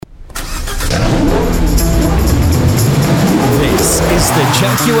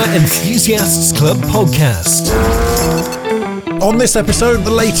Jaguar Enthusiasts Club podcast. On this episode,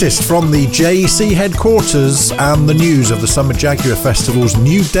 the latest from the JEC headquarters and the news of the Summer Jaguar Festival's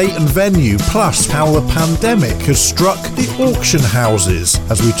new date and venue, plus how the pandemic has struck the auction houses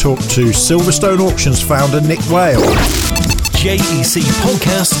as we talk to Silverstone Auctions founder Nick Whale.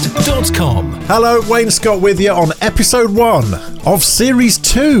 JECpodcast.com. Hello, Wayne Scott with you on episode 1 of series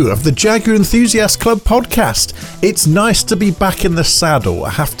 2 of the Jaguar Enthusiast Club podcast. It's nice to be back in the saddle,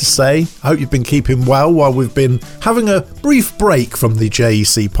 I have to say. I hope you've been keeping well while we've been having a brief break from the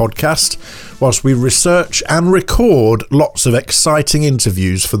JEC podcast, whilst we research and record lots of exciting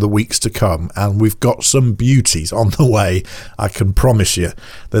interviews for the weeks to come. And we've got some beauties on the way, I can promise you.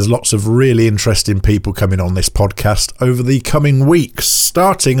 There's lots of really interesting people coming on this podcast over the coming weeks,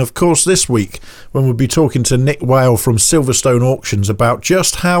 starting, of course, this week, when we'll be talking to Nick Whale from Silverstone Auctions about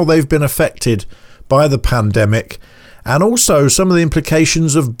just how they've been affected by the pandemic, and also some of the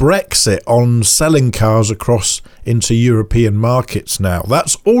implications of Brexit on selling cars across into European markets now.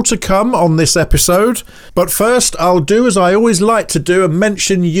 That's all to come on this episode. But first, I'll do as I always like to do and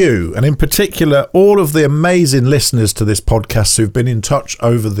mention you, and in particular, all of the amazing listeners to this podcast who've been in touch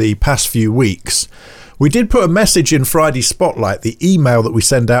over the past few weeks. We did put a message in Friday Spotlight, the email that we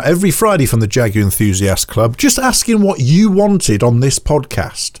send out every Friday from the Jaguar Enthusiast Club, just asking what you wanted on this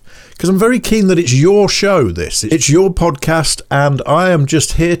podcast. Because I'm very keen that it's your show, this. It's your podcast, and I am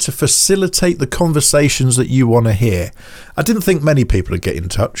just here to facilitate the conversations that you want to hear. I didn't think many people would get in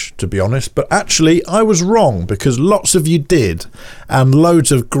touch, to be honest, but actually I was wrong, because lots of you did, and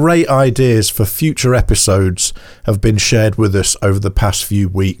loads of great ideas for future episodes have been shared with us over the past few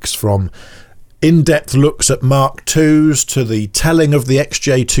weeks, from in-depth looks at Mark IIs to the telling of the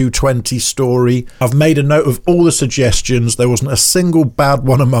XJ220 story. I've made a note of all the suggestions. There wasn't a single bad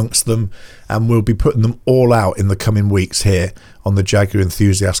one amongst them, and we'll be putting them all out in the coming weeks here on the Jaguar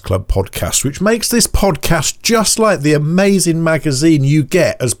Enthusiast Club podcast, which makes this podcast just like the amazing magazine you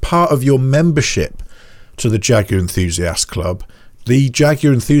get as part of your membership to the Jaguar Enthusiast Club. The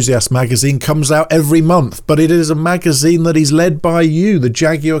Jaguar Enthusiast magazine comes out every month, but it is a magazine that is led by you, the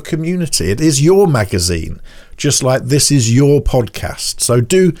Jaguar community. It is your magazine, just like this is your podcast. So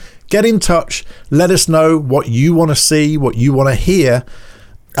do get in touch, let us know what you want to see, what you want to hear,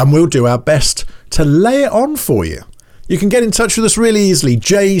 and we'll do our best to lay it on for you. You can get in touch with us really easily.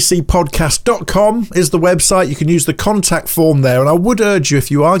 JECpodcast.com is the website. You can use the contact form there. And I would urge you, if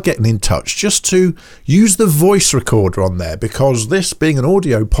you are getting in touch, just to use the voice recorder on there, because this being an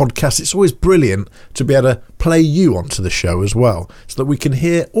audio podcast, it's always brilliant to be able to play you onto the show as well, so that we can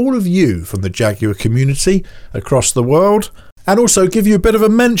hear all of you from the Jaguar community across the world. And also give you a bit of a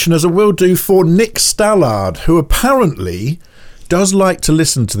mention, as I will do, for Nick Stallard, who apparently does like to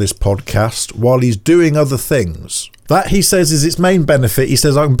listen to this podcast while he's doing other things. That, he says, is its main benefit. He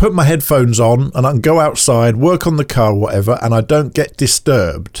says, I can put my headphones on and I can go outside, work on the car, whatever, and I don't get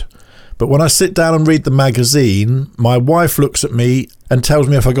disturbed. But when I sit down and read the magazine, my wife looks at me and tells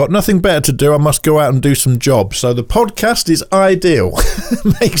me if I got nothing better to do, I must go out and do some jobs. So the podcast is ideal.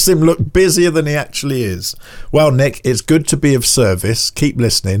 Makes him look busier than he actually is. Well, Nick, it's good to be of service. Keep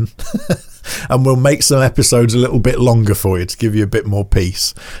listening. And we'll make some episodes a little bit longer for you to give you a bit more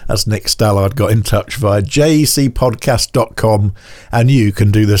peace. As Nick Stallard got in touch via JECpodcast.com, and you can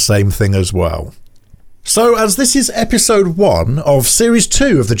do the same thing as well. So, as this is episode 1 of series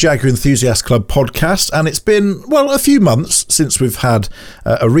 2 of the Jaguar Enthusiast Club podcast, and it's been, well, a few months since we've had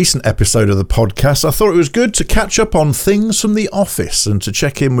a recent episode of the podcast, I thought it was good to catch up on things from the office and to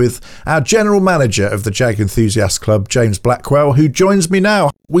check in with our general manager of the Jaguar Enthusiast Club, James Blackwell, who joins me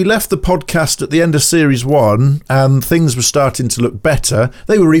now. We left the podcast at the end of series 1 and things were starting to look better.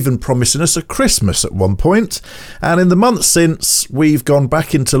 They were even promising us a Christmas at one point. And in the months since, we've gone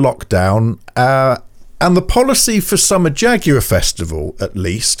back into lockdown. And the policy for Summer Jaguar Festival, at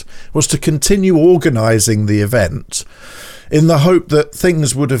least, was to continue organising the event in the hope that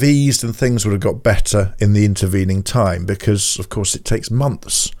things would have eased and things would have got better in the intervening time, because, of course, it takes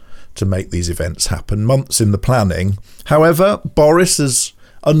months to make these events happen, months in the planning. However, Boris has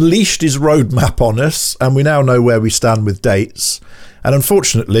unleashed his roadmap on us, and we now know where we stand with dates. And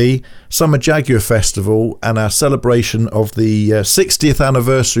unfortunately, Summer Jaguar Festival and our celebration of the 60th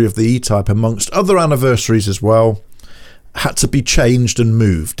anniversary of the E-Type, amongst other anniversaries as well, had to be changed and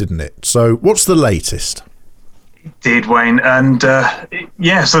moved, didn't it? So what's the latest? It did, Wayne. And so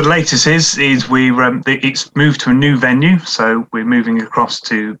the latest is it's moved to a new venue. So we're moving across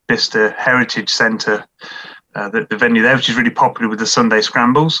to Bicester Heritage Centre, the venue there, which is really popular with the Sunday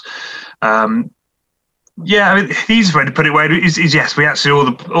Scrambles. Yeah, I mean, the easiest way to put it is yes, we actually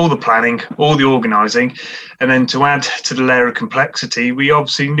all the planning, all the organising, and then to add to the layer of complexity, we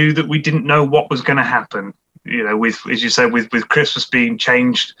obviously knew that we didn't know what was going to happen. With, as you said, with Christmas being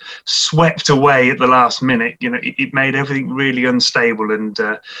changed, swept away at the last minute, it made everything really unstable and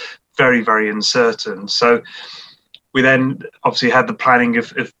very, very uncertain. So we then obviously had the planning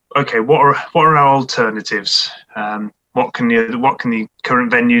of okay, what are our alternatives? What can the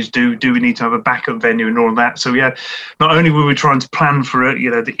current venues do? Do we need to have a backup venue and all of that? So we had, not only were we trying to plan for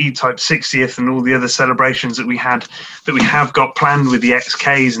the E-Type 60th and all the other celebrations that we have got planned with the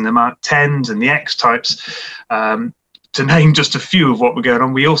XKs and the Mark 10s and the X-Types, to name just a few of what were going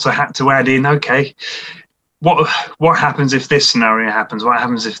on. We also had to add in, okay, what happens if this scenario happens? What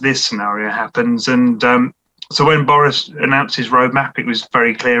happens if this scenario happens? And so when Boris announced his roadmap, it was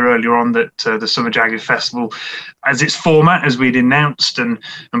very clear earlier on that the Summer Jaguar Festival, as its format, as we'd announced and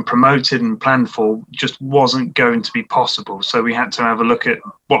promoted and planned for, just wasn't going to be possible. So we had to have a look at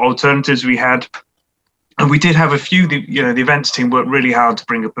what alternatives we had. And we did have a few. The events team worked really hard to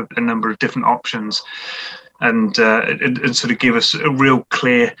bring up a number of different options and sort of give us a real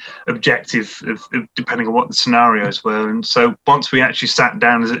clear objective of depending on what the scenarios were. And so once we actually sat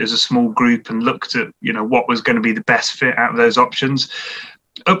down as a small group and looked at what was going to be the best fit out of those options,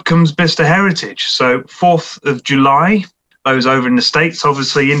 up comes Bicester Heritage. So 4th of July, those over in the States,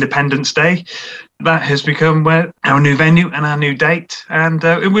 obviously Independence Day, that has become our new venue and our new date. And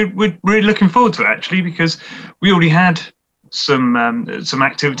we're really looking forward to it, actually, because we already had some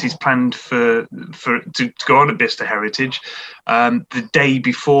activities planned to go on at Bicester Heritage the day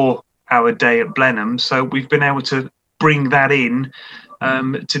before our day at Blenheim. So we've been able to bring that in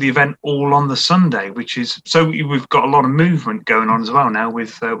to the event all on the Sunday, which is, so we've got a lot of movement going on as well now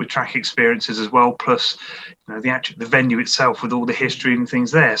with track experiences as well, plus the venue itself with all the history and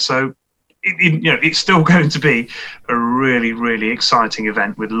things there. So it's still going to be a really, really exciting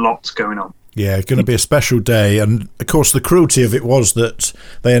event with lots going on. Yeah, going to be a special day. And of course, the cruelty of it was that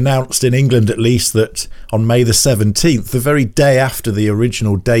they announced in England, at least, that on May the 17th, the very day after the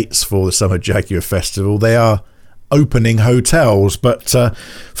original dates for the Summer Jaguar Festival, they are opening hotels. But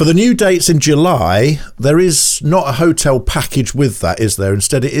for the new dates in July, there is not a hotel package with that, is there?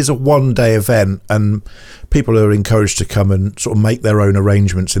 Instead, it is a one-day event, and people are encouraged to come and sort of make their own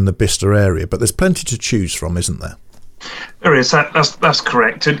arrangements in the Bicester area. But there's plenty to choose from, isn't there? There is. That's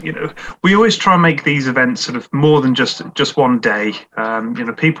correct. And we always try and make these events sort of more than just one day.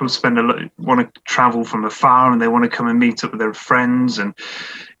 People want to travel from afar and they want to come and meet up with their friends and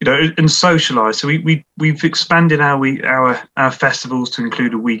and socialise. So we've expanded our festivals to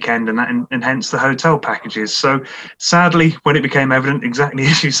include a weekend and hence the hotel packages. So sadly, when it became evident, exactly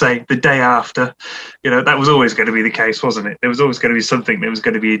as you say, the day after, that was always going to be the case, wasn't it? There was always going to be something that was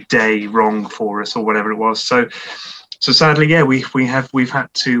going to be a day wrong for us or whatever it was. So sadly, yeah, we've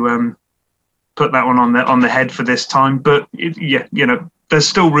had to put that one on the head for this time. But there's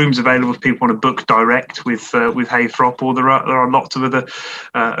still rooms available if people want to book direct with Haythrop, or there are lots of other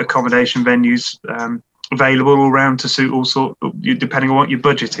accommodation venues available all around to suit all sorts, depending on what your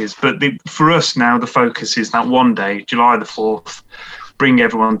budget is. But for us now, the focus is that one day, July the 4th. Bring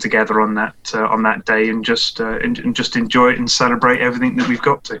everyone together on that day and just enjoy it and celebrate everything that we've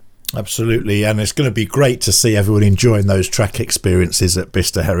got to. Absolutely, and it's going to be great to see everyone enjoying those track experiences at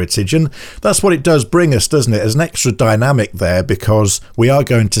Bicester Heritage, and that's what it does bring us, doesn't it? There's an extra dynamic there because we are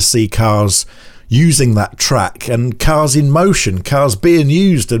going to see cars using that track and cars in motion, cars being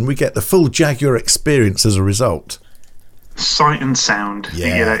used, and we get the full Jaguar experience as a result. Sight and sound,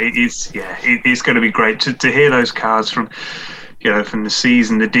 it's going to be great to hear those cars from the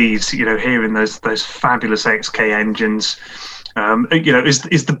C's and the D's, hearing those fabulous XK engines.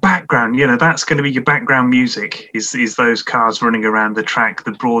 Is the background, that's going to be your background music, is those cars running around the track,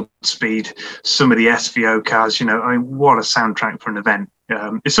 the broad speed, some of the SVO cars, what a soundtrack for an event.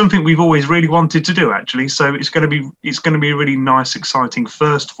 It's something we've always really wanted to do, actually. So it's going to be a really nice, exciting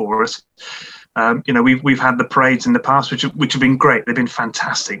first for us. We've had the parades in the past, which have been great. They've been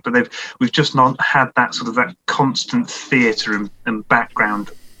fantastic, but we've just not had that sort of that constant theatre and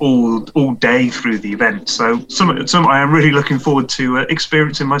background all day through the event. So some I am really looking forward to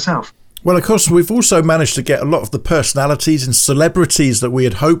experiencing myself. Well, of course, we've also managed to get a lot of the personalities and celebrities that we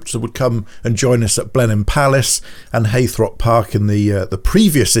had hoped would come and join us at Blenheim Palace and Haythrop Park in the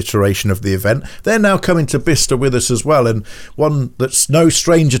previous iteration of the event. They're now coming to Bicester with us as well. And one that's no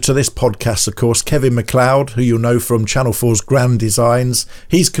stranger to this podcast, of course, Kevin MacLeod, who you'll know from Channel 4's Grand Designs.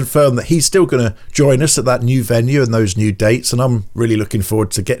 He's confirmed that he's still going to join us at that new venue and those new dates. And I'm really looking forward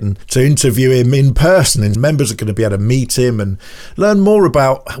to getting to interview him in person. And members are going to be able to meet him and learn more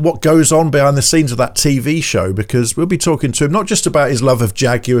about what goes goes on behind the scenes of that TV show, because we'll be talking to him not just about his love of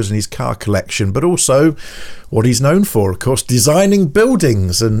Jaguars and his car collection, but also what he's known for, of course, designing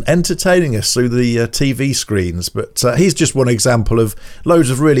buildings and entertaining us through the TV screens. But he's just one example of loads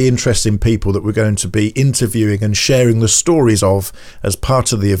of really interesting people that we're going to be interviewing and sharing the stories of as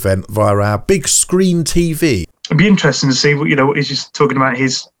part of the event via our big screen TV. It'd be interesting to see what he's just talking about,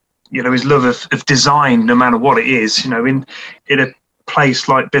 his love of design, no matter what it is, in a place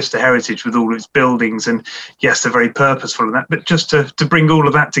like Bicester Heritage with all its buildings, and yes, they're very purposeful in that, but just to bring all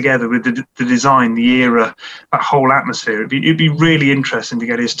of that together with the design, the era, that whole atmosphere, it'd be really interesting to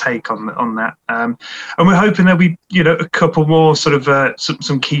get his take on that. And we're hoping there'll be a couple more sort of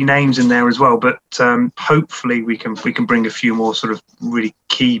some key names in there as well, but hopefully we can bring a few more sort of really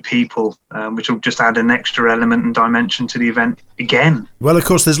key people, which will just add an extra element and dimension to the event again. Well, of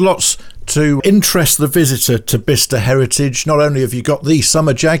course, there's lots to interest the visitor to Bicester Heritage. Not only have you got the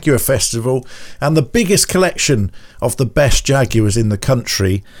Summer Jaguar Festival and the biggest collection of the best Jaguars in the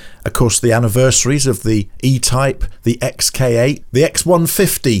country, of course, the anniversaries of the E-Type, the XK8, the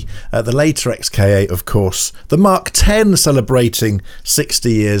X150, the later XK8, of course, the Mark 10 celebrating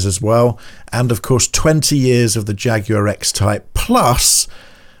 60 years as well, and of course 20 years of the Jaguar X-Type, plus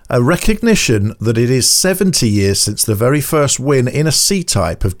a recognition that it is 70 years since the very first win in a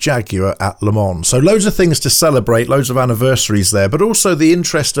C-Type of Jaguar at Le Mans. So loads of things to celebrate, loads of anniversaries there, but also the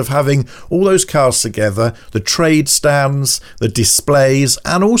interest of having all those cars together, the trade stands, the displays,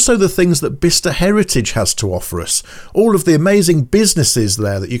 and also the things that Bicester Heritage has to offer us. All of the amazing businesses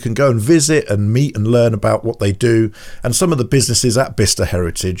there that you can go and visit and meet and learn about what they do, and some of the businesses at Bicester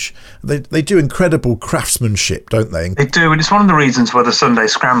Heritage, they do incredible craftsmanship, don't they? They do, and it's one of the reasons why the Sunday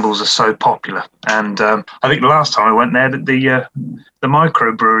Scrambles are so popular. And I think the last time I went there, the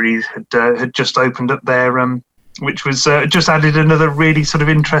microbrewery had just opened up there, which was just added another really sort of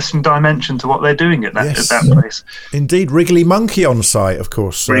interesting dimension to what they're doing at that place. Indeed, Wrigley Monkey on site, of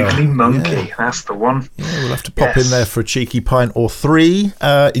course. Wrigley Monkey, that's the one. Yeah, we'll have to pop in there for a cheeky pint or three.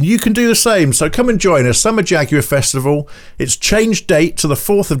 You can do the same, so come and join us. Summer Jaguar Festival. It's changed date to the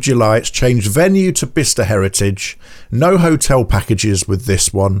 4th of July. It's changed venue to Bicester Heritage. No hotel packages with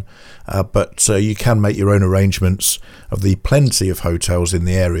this one, but you can make your own arrangements of the plenty of hotels in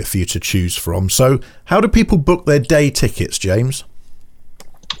the area for you to choose from. So how do people book their day tickets, James?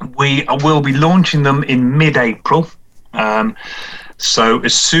 We will be launching them in mid-April. So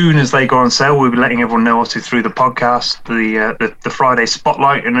as soon as they go on sale, we'll be letting everyone know, obviously, through the podcast, the Friday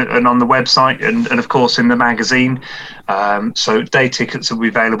Spotlight and on the website and of course in the magazine. So day tickets will be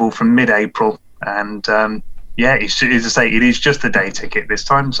available from mid-April. And as I say, it is just a day ticket this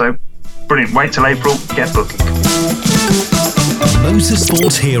time. So brilliant. Wait till April, get booking.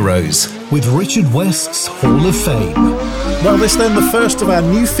 Motorsport Heroes with Richard West's Hall of Fame. Well, this then the first of our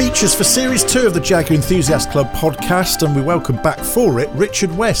new features for Series 2 of the Jaguar Enthusiast Club podcast, and we welcome back for it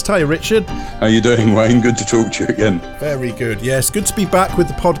Richard West. Hi, Richard. How are you doing, Wayne? Good to talk to you again. Very good. Yes, good to be back with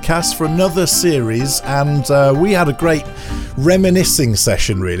the podcast for another series, and we had a great reminiscing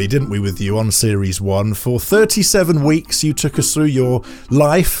session, really, didn't we, with you on Series 1. For 37 weeks, you took us through your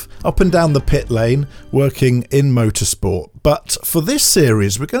life up and down the pit lane, working in motorsport. But for this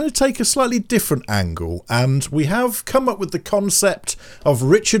series, we're going to take a slightly different angle, and we have come up with the concept of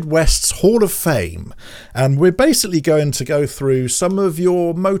Richard West's Hall of Fame. And we're basically going to go through some of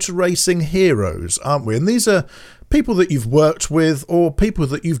your motor racing heroes, aren't we? And these are people that you've worked with or people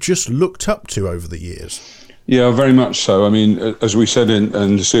that you've just looked up to over the years. Yeah, very much so. I mean, as we said in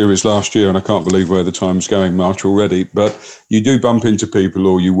the series last year, and I can't believe where the time's going, March, already, but you do bump into people,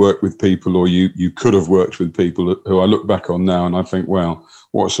 or you work with people, or you could have worked with people who I look back on now and I think, wow,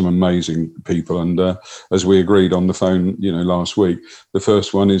 what some amazing people. And as we agreed on the phone, last week, the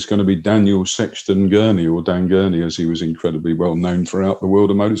first one is going to be Daniel Sexton Gurney, or Dan Gurney, as he was incredibly well known throughout the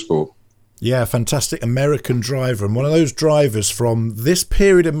world of motorsport. Yeah, fantastic American driver, and one of those drivers from this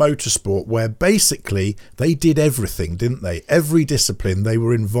period of motorsport where basically they did everything, didn't they? Every discipline they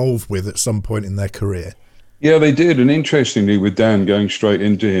were involved with at some point in their career. Yeah, they did. And interestingly, with Dan, going straight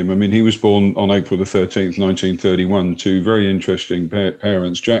into him, I mean, he was born on April the 13th, 1931, to very interesting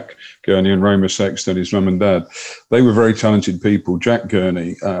parents, Jack Gurney and Roma Sexton, his mum and dad. They were very talented people. Jack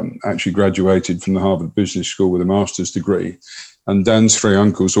Gurney actually graduated from the Harvard Business School with a master's degree. And Dan's three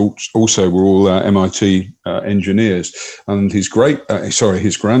uncles also were all MIT engineers. And his grandfather,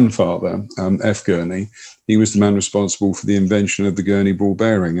 F. Gurney, he was the man responsible for the invention of the Gurney ball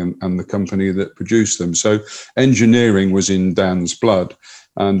bearing and the company that produced them. So engineering was in Dan's blood.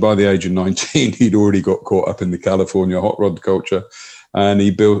 And by the age of 19, he'd already got caught up in the California hot rod culture. And he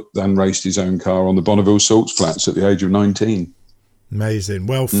built and raced his own car on the Bonneville Salts Flats at the age of 19. Amazing.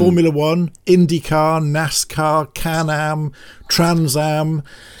 Well, Formula One, IndyCar, NASCAR, Can-Am, Trans Am,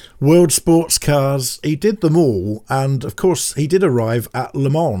 World Sports Cars, he did them all. And, of course, he did arrive at Le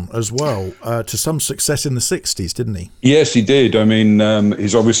Mans as well, to some success in the 60s, didn't he? Yes, he did. I mean,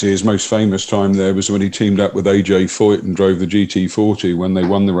 his most famous time there was when he teamed up with A.J. Foyt and drove the GT40 when they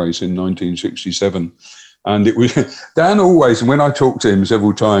won the race in 1967. And it was Dan always, and when I talked to him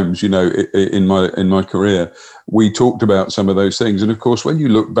several times, in my career, we talked about some of those things. And of course, when you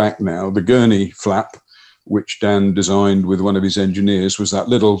look back now, the gurney flap, which Dan designed with one of his engineers, was that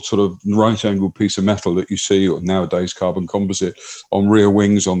little sort of right-angled piece of metal that you see, or nowadays carbon composite, on rear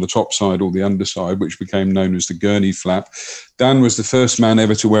wings on the top side or the underside, which became known as the gurney flap. Dan was the first man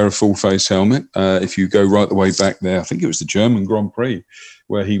ever to wear a full-face helmet. If you go right the way back there, I think it was the German Grand Prix,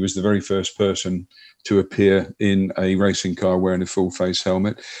 where he was the very first person to appear in a racing car wearing a full-face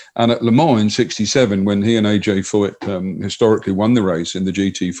helmet. And at Le Mans in 67, when he and A.J. Foyt historically won the race in the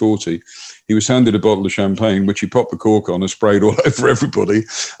GT40, he was handed a bottle of champagne, which he popped the cork on and sprayed all over everybody.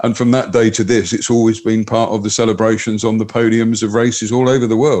 And from that day to this, it's always been part of the celebrations on the podiums of races all over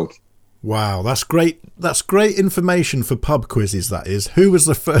the world. Wow, that's great. That's great information for pub quizzes, that is. Who was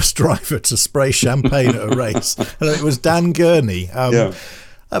the first driver to spray champagne at a race? And it was Dan Gurney. Yeah.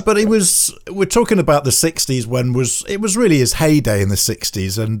 But we're talking about the 60s it was really his heyday in the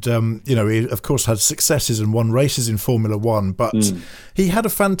 60s. And, he, of course, had successes and won races in Formula One. But he had a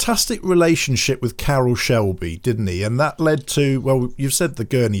fantastic relationship with Carroll Shelby, didn't he? And that led to, well, you've said the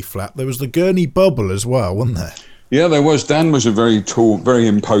gurney flap. There was the gurney bubble as well, wasn't there? Yeah, there was. Dan was a very tall, very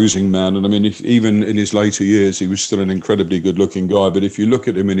imposing man. And I mean, even in his later years, he was still an incredibly good-looking guy. But if you look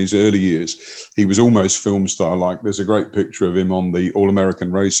at him in his early years, he was almost film star-like. There's a great picture of him on the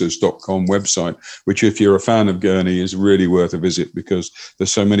allamericanracers.com website, which, if you're a fan of Gurney, is really worth a visit because there's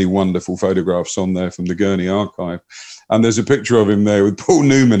so many wonderful photographs on there from the Gurney archive. And there's a picture of him there with Paul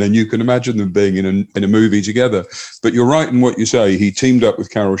Newman, and you can imagine them being in a movie together. But you're right in what you say. He teamed up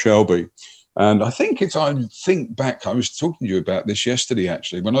with Carroll Shelby. And I think if I think back, I was talking to you about this yesterday,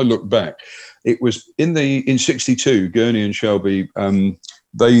 actually. When I look back, it was in 62, Gurney and Shelby,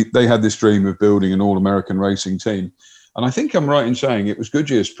 they had this dream of building an all-American racing team. And I think I'm right in saying it was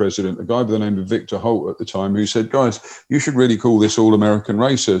Goodyear's president, a guy by the name of Victor Holt at the time, who said, guys, you should really call this All-American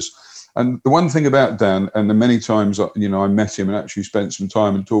Racers. And the one thing about Dan, and the many times, I met him and actually spent some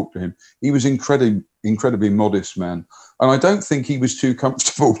time and talked to him, he was incredibly modest man. And I don't think he was too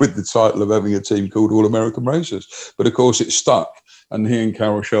comfortable with the title of having a team called All-American Racers. But of course, it stuck. And he and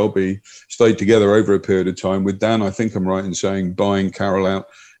Carroll Shelby stayed together over a period of time, with Dan, I think I'm right in saying, buying Carroll out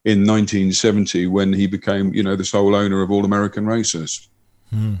in 1970 when he became, the sole owner of All-American Racers.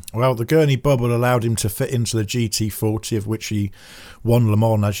 Well, the gurney bubble allowed him to fit into the GT40, of which he won Le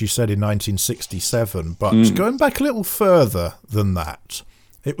Mans, as you said, in 1967. But going back a little further than that,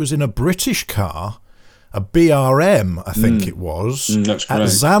 it was in a British car, a BRM, I think it was, at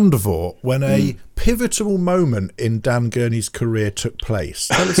Zandvoort, when a pivotal moment in Dan Gurney's career took place.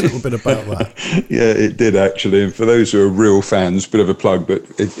 Tell us a little bit about that. Yeah, it did, actually. And for those who are real fans, bit of a plug, but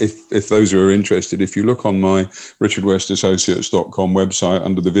if those who are interested, if you look on my richardwestassociates.com website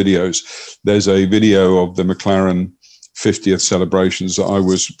under the videos, there's a video of the McLaren 50th celebrations that I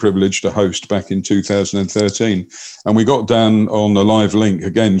was privileged to host back in 2013. And we got Dan on a live link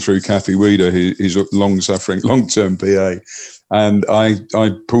again through Kathy Weeder, he's a long-term PA. And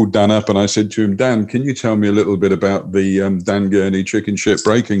I pulled Dan up and I said to him, Dan, can you tell me a little bit about the Dan Gurney chicken shit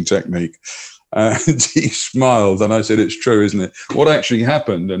braking technique? And he smiled and I said, it's true, isn't it? What actually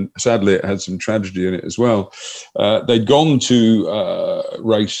happened, and sadly it had some tragedy in it as well, they'd gone to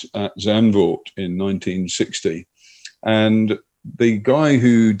race at Zandvoort in 1960. And the guy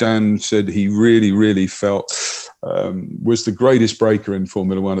who Dan said he really, really felt was the greatest breaker in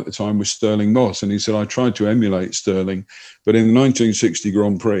Formula One at the time was Stirling Moss. And he said, I tried to emulate Stirling, but in the 1960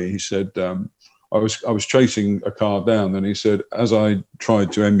 Grand Prix, he said, I was chasing a car down, and he said, as I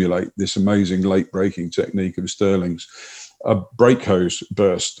tried to emulate this amazing late braking technique of Stirling's, a brake hose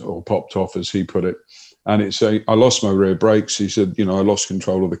burst or popped off, as he put it. And I lost my rear brakes. He said, I lost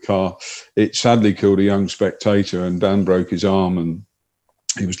control of the car. It sadly killed a young spectator, and Dan broke his arm, and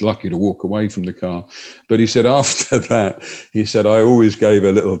he was lucky to walk away from the car. But he said after that, I always gave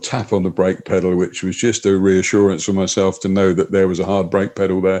a little tap on the brake pedal, which was just a reassurance for myself to know that there was a hard brake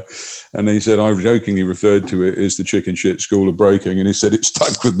pedal there. And he said, I jokingly referred to it as the chicken shit school of braking. And he said, it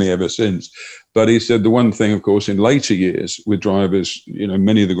stuck with me ever since. But he said the one thing, of course, in later years with drivers,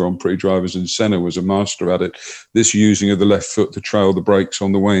 many of the Grand Prix drivers, and Senna was a master at it, this using of the left foot to trail the brakes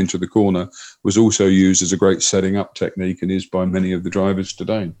on the way into the corner was also used as a great setting up technique and is by many of the drivers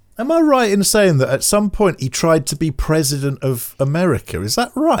today. Am I right in saying that at some point he tried to be president of America? Is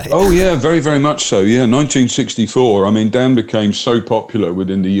that right? Oh, yeah, very, very much so. Yeah, 1964. I mean, Dan became so popular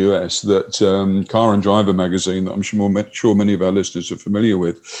within the US that Car and Driver magazine, that I'm sure many of our listeners are familiar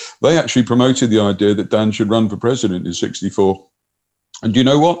with, they actually promoted the idea that Dan should run for president in 64. And you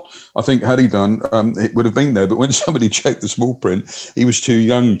know what? I think had he done, it would have been there. But when somebody checked the small print, he was too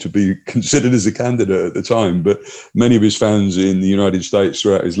young to be considered as a candidate at the time. But many of his fans in the United States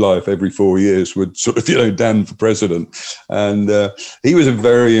throughout his life, every 4 years, would sort of, Dan for president. And he was a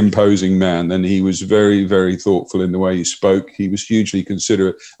very imposing man, and he was very, very thoughtful in the way he spoke. He was hugely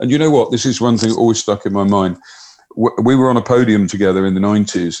considerate. And you know what? This is one thing that always stuck in my mind. We were on a podium together in the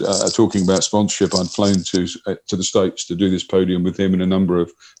 90s talking about sponsorship. I'd flown to the States to do this podium with him and a number of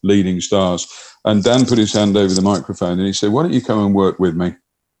leading stars. And Dan put his hand over the microphone and he said, "Why don't you come and work with me?"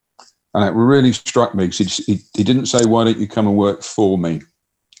 And it really struck me because he didn't say, "Why don't you come and work for me?"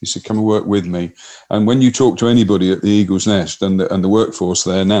 He said, "Come and work with me." And when you talk to anybody at the Eagle's Nest and the workforce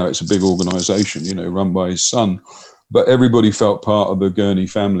there now, it's a big organisation, run by his son. But everybody felt part of the Gurney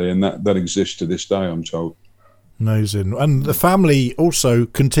family, and that exists to this day, I'm told. Amazing. And the family also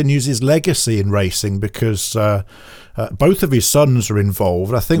continues his legacy in racing because both of his sons are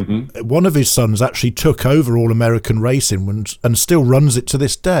involved. I think one of his sons actually took over All American Racing and still runs it to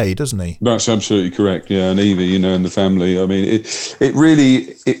this day, doesn't he? That's absolutely correct. Yeah, and Evie, and the family. I mean,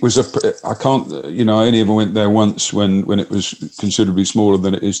 it was I can't, I only ever went there once when it was considerably smaller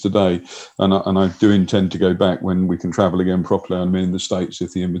than it is today, and I do intend to go back when we can travel again properly. I mean, in the States,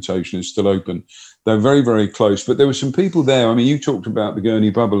 if the invitation is still open. They're very, very close. But there were some people there. I mean, you talked about the Gurney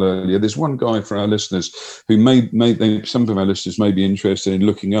bubble earlier. There's one guy for our listeners who some of our listeners may be interested in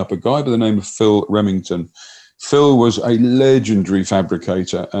looking up, a guy by the name of Phil Remington. Phil was a legendary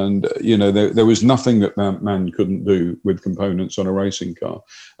fabricator, and there was nothing that man couldn't do with components on a racing car.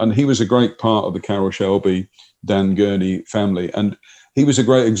 And he was a great part of the Carroll Shelby, Dan Gurney family. And he was a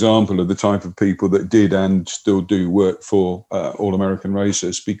great example of the type of people that did and still do work for All American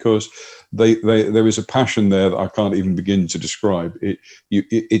Racers, because there is a passion there that I can't even begin to describe.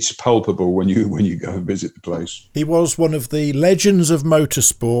 It's palpable when you go and visit the place. He was one of the legends of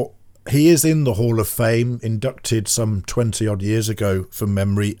motorsport. He is in the Hall of Fame, inducted some 20 odd years ago from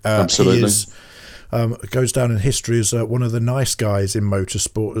memory. Absolutely. He goes down in history as one of the nice guys in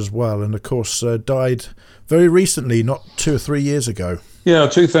motorsport as well, and of course died very recently, not 2 or 3 years ago. Yeah,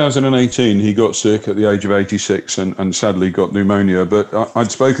 2018, he got sick at the age of 86 and sadly got pneumonia. But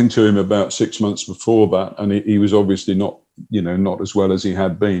I'd spoken to him about 6 months before that, and he was obviously not as well as he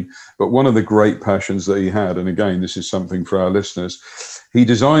had been. But one of the great passions that he had, and again, this is something for our listeners, he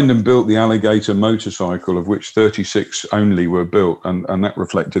designed and built the Alligator motorcycle, of which 36 only were built, and that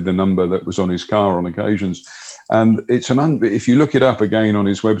reflected the number that was on his car on occasions. And if you look it up again on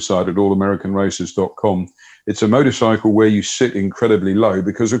his website at allamericanracers.com, it's a motorcycle where you sit incredibly low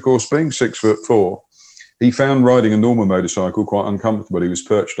because, of course, being 6'4", he found riding a normal motorcycle quite uncomfortable. He was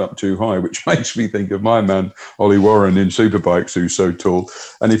perched up too high, which makes me think of my man, Ollie Warren, in Superbikes, who's so tall.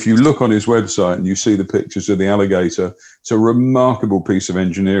 And if you look on his website and you see the pictures of the Alligator, it's a remarkable piece of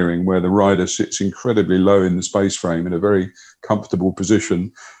engineering where the rider sits incredibly low in the space frame in a very comfortable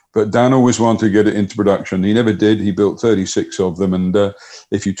position. But Dan always wanted to get it into production. He never did. He built 36 of them. And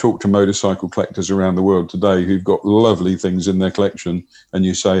if you talk to motorcycle collectors around the world today who've got lovely things in their collection, and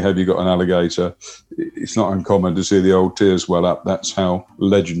you say, "Have you got an Alligator?" it's not uncommon to see the old tears well up. That's how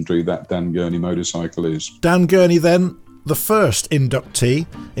legendary that Dan Gurney motorcycle is. Dan Gurney, then, the first inductee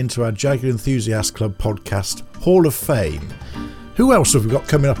into our Jaguar Enthusiast Club podcast Hall of Fame. Who else have we got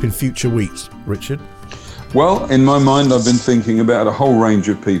coming up in future weeks, Richard? Well, in my mind, I've been thinking about a whole range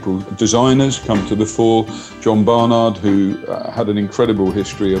of people. Designers come to the fore. John Barnard, who had an incredible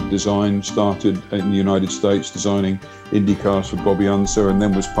history of design, started in the United States designing Indy cars for Bobby Unser, and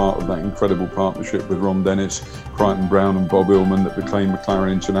then was part of that incredible partnership with Ron Dennis, Crichton Brown and Bob Illman that became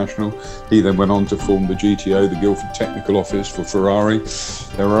McLaren International. He then went on to form the GTO, the Guildford Technical Office for Ferrari.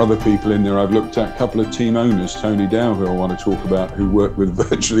 There are other people in there I've looked at, a couple of team owners, Tony Dow, who I want to talk about, who worked with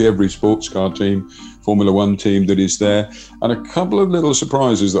virtually every sports car team, Formula One team that is there, and a couple of little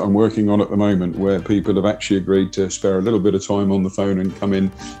surprises that I'm working on at the moment where people have actually agreed to spare a little bit of time on the phone and come in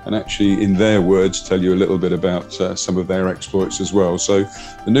and actually, in their words, tell you a little bit about some of their exploits as well. So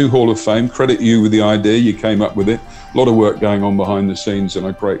the new Hall of Fame, credit you with the idea, you came up with it. A lot of work going on behind the scenes, and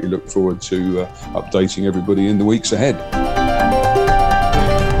I greatly look forward to updating everybody in the weeks ahead.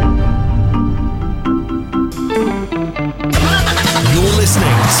 You're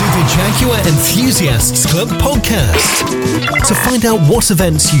listening to the the Jaguar Enthusiasts Club podcast. To find out what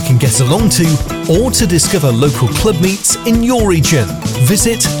events you can get along to or to discover local club meets in your region,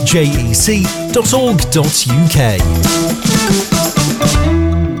 visit jec.org.uk.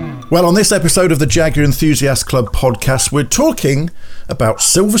 Well, on this episode of the Jaguar Enthusiast Club podcast, we're talking about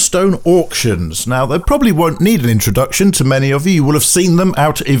Silverstone Auctions. Now, they probably won't need an introduction to many of you. You will have seen them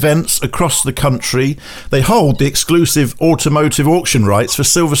out at events across the country. They hold the exclusive automotive auction rights for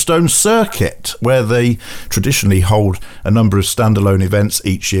Silverstone Circuit, where they traditionally hold a number of standalone events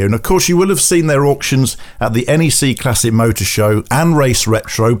each year. And of course, you will have seen their auctions at the NEC Classic Motor Show and Race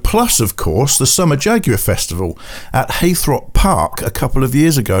Retro, plus, of course, the Summer Jaguar Festival at Haythrop Park a couple of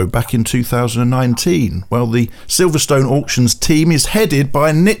years ago, back in 2019. Well, the Silverstone Auctions team is headed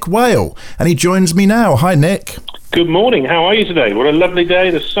by Nick Whale, and he joins me now. Hi, Nick. Good morning. How are you today? What a lovely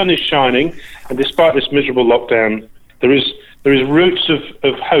day. The sun is shining, and despite this miserable lockdown, there is roots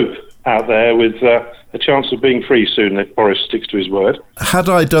of hope out there with a chance of being free soon if Boris sticks to his word. Had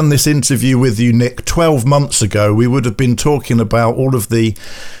I done this interview with you, Nick, 12 months ago, we would have been talking about all of the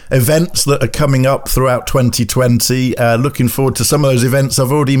events that are coming up throughout 2020. Looking forward to some of those events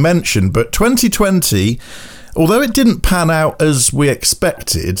I've already mentioned. But 2020, although it didn't pan out as we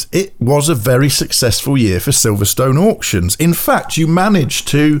expected, it was a very successful year for Silverstone Auctions. In fact, you managed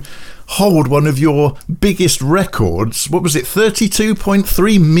to hold one of your biggest records. What was it,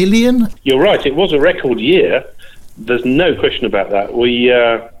 32.3 million? You're right, it was a record year. There's no question about that.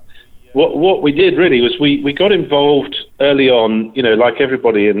 What we did really was we got involved early on, like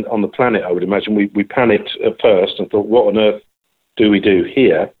everybody on the planet, I would imagine. We panicked at first and thought, what on earth do we do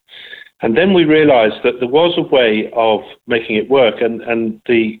here? And then we realised that there was a way of making it work, and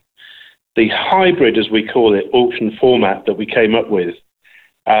the hybrid, as we call it, auction format that we came up with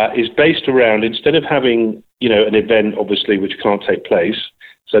is based around, instead of having an event obviously which can't take place,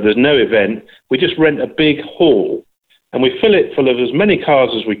 so there's no event, we just rent a big hall and we fill it full of as many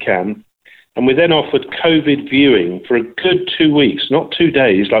cars as we can, and we then offered COVID viewing for a good 2 weeks, not 2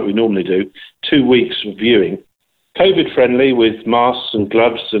 days like we normally do, 2 weeks of viewing, COVID friendly, with masks and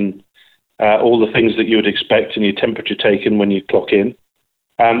gloves and all the things that you would expect, and your temperature taken when you clock in.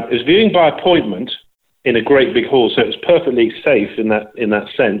 It was viewing by appointment in a great big hall, so it was perfectly safe in that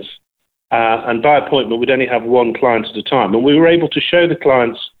sense. And by appointment, we'd only have one client at a time. And we were able to show the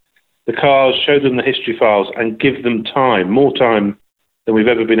clients the cars, show them the history files, and give them time, more time than we've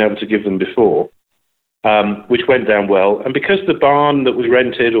ever been able to give them before, which went down well. And because the barn that we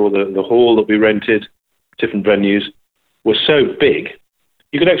rented, or the hall that we rented, different venues, was so big,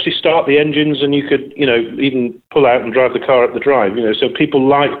 you could actually start the engines, and you could, even pull out and drive the car up the drive. So people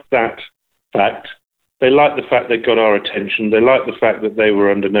liked that fact. They liked the fact they got our attention. They liked the fact that they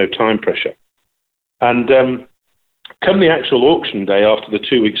were under no time pressure. And come the actual auction day, after the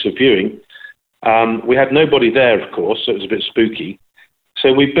 2 weeks of viewing, we had nobody there, of course, so it was a bit spooky.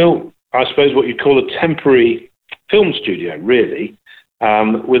 So we built, I suppose, what you'd call a temporary film studio, really,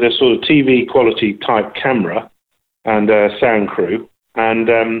 with a sort of TV quality type camera and a sound crew, and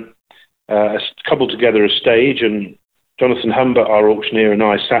coupled together a stage. And Jonathan Humbert, our auctioneer, and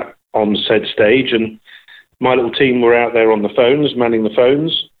I sat on said stage, and my little team were out there on the phones, manning the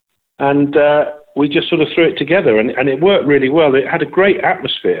phones, and we just sort of threw it together, and it worked really well. It had a great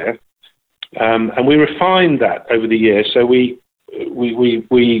atmosphere, and we refined that over the years. So we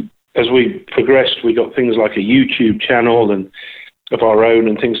as we progressed, we got things like a YouTube channel and of our own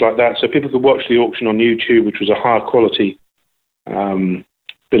and things like that, so people could watch the auction on YouTube, which was a high quality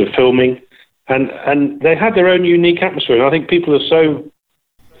bit of filming, and they had their own unique atmosphere. And I think people are so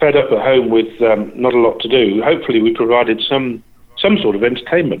fed up at home with not a lot to do. Hopefully we provided some sort of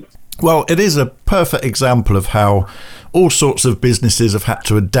entertainment. Well, it is a perfect example of how all sorts of businesses have had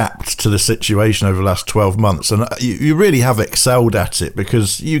to adapt to the situation over the last 12 months. And you really have excelled at it,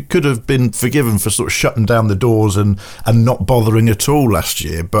 because you could have been forgiven for sort of shutting down the doors and not bothering at all last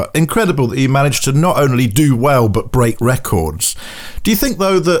year. But incredible that you managed to not only do well, but break records. Do you think,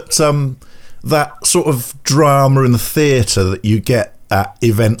 though, that that sort of drama in the theatre that you get at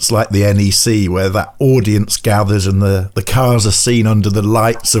events like the NEC, where that audience gathers and the cars are seen under the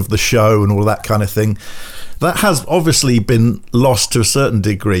lights of the show and all that kind of thing, that has obviously been lost to a certain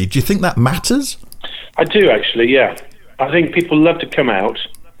degree. Do you think that matters? I do, actually, yeah. I think people love to come out,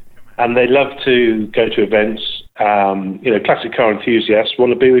 and they love to go to events. Classic car enthusiasts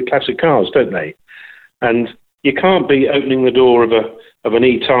want to be with classic cars, don't they? And you can't be opening the door of an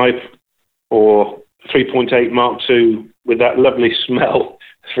E-Type or 3.8 Mark II with that lovely smell,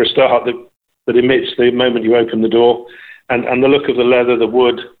 for a start, that emits the moment you open the door, and the look of the leather, the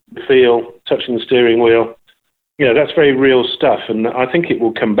wood, the feel, touching the steering wheel. that's very real stuff, and I think it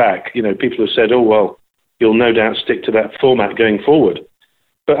will come back. People have said, oh, well, you'll no doubt stick to that format going forward.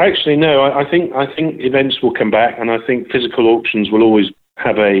 But actually, no, I think events will come back, and I think physical auctions will always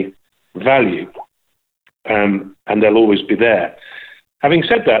have a value, and they'll always be there. Having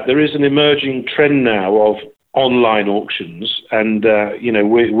said that, there is an emerging trend now of online auctions, and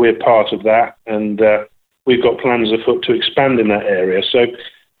we're part of that, and we've got plans afoot to expand in that area. So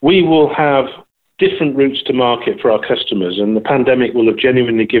we will have different routes to market for our customers, and the pandemic will have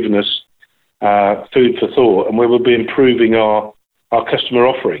genuinely given us food for thought, and we will be improving our customer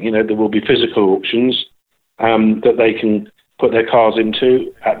offering. There will be physical auctions that they can put their cars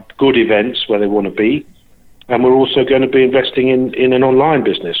into at good events where they want to be. And we're also going to be investing in an online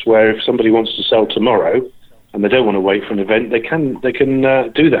business where if somebody wants to sell tomorrow and they don't want to wait for an event, they can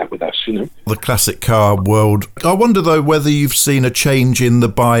do that with us. The classic car world. I wonder though whether you've seen a change in the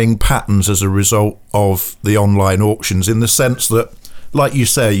buying patterns as a result of the online auctions, in the sense that, like you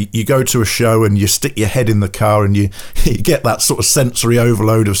say, you go to a show and you stick your head in the car and you get that sort of sensory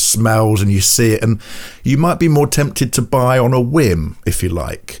overload of smells and you see it, and you might be more tempted to buy on a whim, if you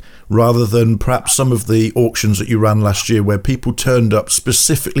like, rather than perhaps some of the auctions that you ran last year where people turned up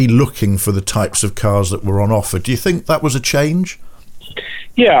specifically looking for the types of cars that were on offer. Do you think that was a change?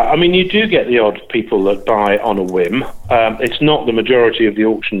 Yeah, I mean, you do get the odd people that buy on a whim. It's not the majority of the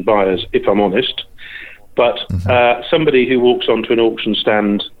auction buyers, if I'm honest. But somebody who walks onto an auction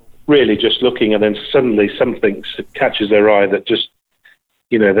stand really just looking, and then suddenly something catches their eye that just,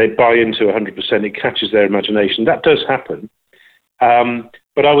 they buy into 100%, it catches their imagination. That does happen.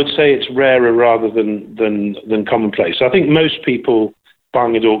 But I would say it's rarer rather than commonplace. I think most people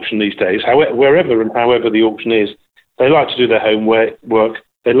buying at auction these days, wherever and however the auction is, they like to do their homework,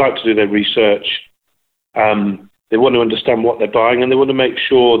 they like to do their research, they want to understand what they're buying, and they want to make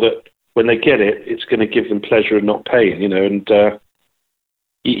sure that when they get it, it's going to give them pleasure and not pain, and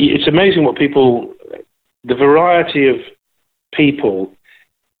it's amazing what the variety of people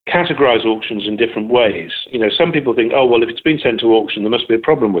categorize auctions in different ways. Some people think, oh, well, if it's been sent to auction, there must be a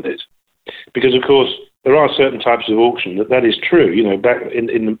problem with it. Because, of course, there are certain types of auction that is true. Back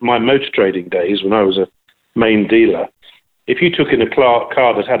in my motor trading days when I was a main dealer, if you took in a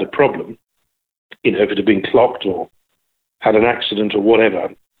car that had a problem, if it had been clocked or had an accident or whatever,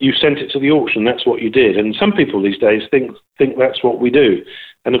 you sent it to the auction. That's what you did. And some people these days think that's what we do.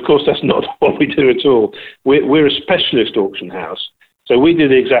 And, of course, that's not what we do at all. We're a specialist auction house. So we do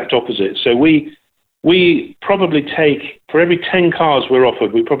the exact opposite. So we probably take, for every 10 cars we're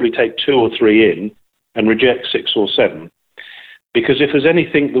offered, we probably take 2 or 3 in and reject 6 or 7. Because if there's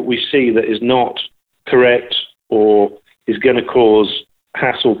anything that we see that is not correct or is going to cause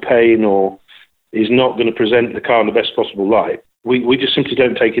hassle, pain, or is not going to present the car in the best possible light, we just simply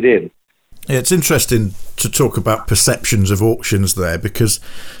don't take it in. Yeah, it's interesting to talk about perceptions of auctions there, because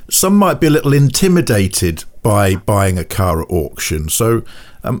some might be a little intimidated by buying a car at auction. So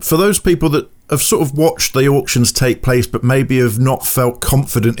for those people that have sort of watched the auctions take place but maybe have not felt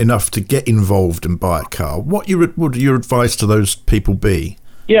confident enough to get involved and buy a car, what would your advice to those people be?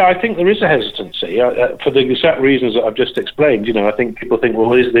 Yeah, I think there is a hesitancy for the exact reasons that I've just explained. I think people think,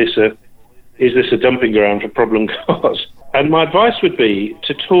 well, is this a dumping ground for problem cars? And my advice would be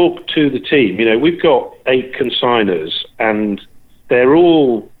to talk to the team. We've got 8 consigners, and they're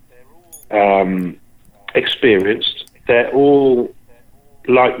all experienced. They're all,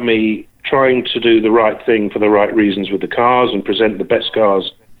 like me, trying to do the right thing for the right reasons with the cars and present the best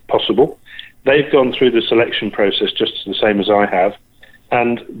cars possible. They've gone through the selection process just the same as I have,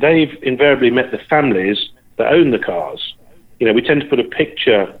 and they've invariably met the families that own the cars. We tend to put a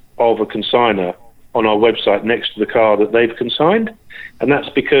picture of a consigner on our website next to the car that they've consigned, and that's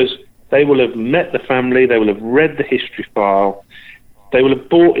because they will have met the family, they will have read the history file, they will have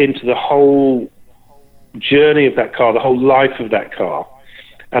bought into the whole journey of that car, the whole life of that car,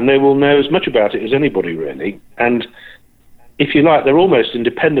 and they will know as much about it as anybody, really. And if you like, they're almost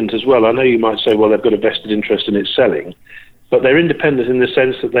independent as well. I know you might say, well, they've got a vested interest in its selling, but they're independent in the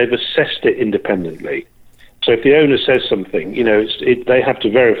sense that they've assessed it independently. So if the owner says something, they have to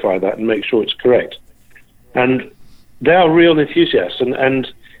verify that and make sure it's correct. And they are real enthusiasts, and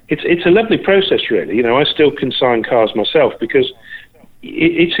it's a lovely process, really. I still consign cars myself because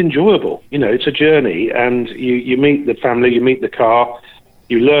it's enjoyable. It's a journey, and you meet the family, you meet the car,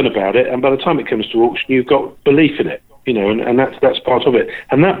 you learn about it, and by the time it comes to auction, you've got belief in it, and that's part of it.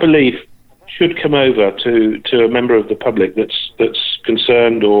 And that belief should come over to a member of the public that's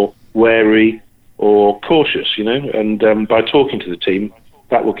concerned or wary or cautious, and by talking to the team,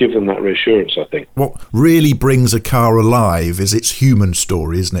 that will give them that reassurance, I think. What really brings a car alive is its human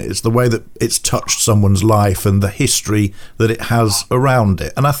story, isn't it? It's the way that it's touched someone's life and the history that it has around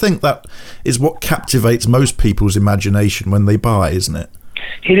it. And I think that is what captivates most people's imagination when they buy, isn't it?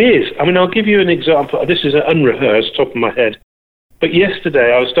 It is. I mean, I'll give you an example. This is unrehearsed, top of my head. But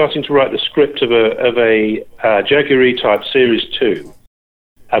yesterday I was starting to write the script of a Jaguar E-Type Series 2,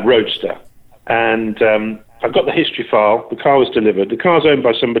 a Roadster. And I've got the history file. The car was delivered. The car's owned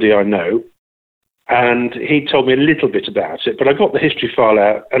by somebody I know. And he told me a little bit about it. But I got the history file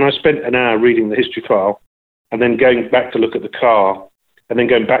out, and I spent an hour reading the history file and then going back to look at the car and then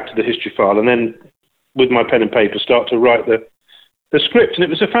going back to the history file and then with my pen and paper start to write the script. And it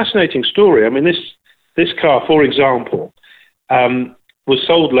was a fascinating story. I mean, this car, for example, was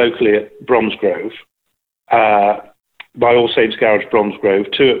sold locally at Bromsgrove, by All Saints Garage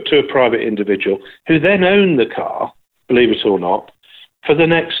Bromsgrove, to a private individual who then owned the car, believe it or not, for the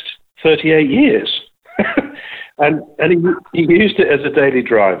next 38 years. and he used it as a daily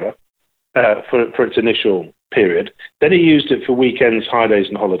driver for its initial period. Then he used it for weekends, high days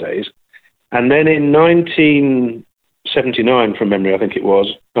and holidays. And then in 1979, from memory, I think it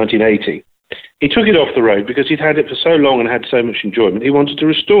was, 1980, he took it off the road because he'd had it for so long and had so much enjoyment, he wanted to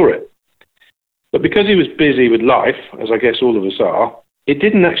restore it. But because he was busy with life, as I guess all of us are, it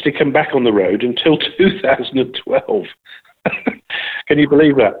didn't actually come back on the road until 2012. Can you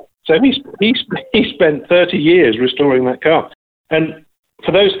believe that? So he spent 30 years restoring that car. And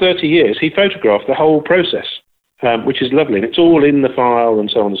for those 30 years, he photographed the whole process, which is lovely. And it's all in the file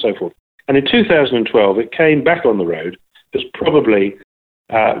and so on and so forth. And in 2012, it came back on the road as probably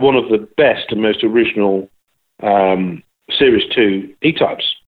one of the best and most original Series 2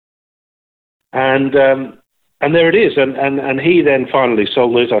 E-Types. And there it is. And he then finally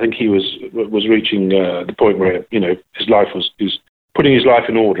sold it. I think he was reaching the point where, you know, he was putting his life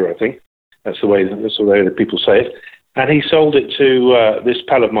in order, I think. That's the way that people say it. And he sold it to this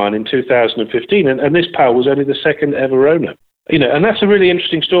pal of mine in 2015. And this pal was only the second ever owner. You know, and that's a really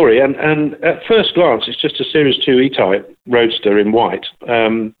interesting story. And at first glance, it's just a Series 2 E-Type Roadster in white,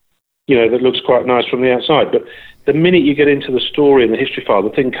 you know, that looks quite nice from the outside. But the minute you get into the story and the history file,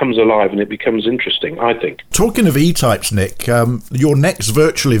 the thing comes alive and it becomes interesting, I think. Talking of E-Types, Nick, your next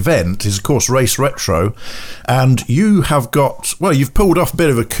virtual event is, of course, Race Retro. And you have got, well, you've pulled off a bit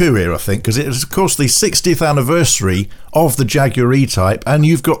of a coup here, I think, because it is, of course, the 60th anniversary of the Jaguar E-Type, and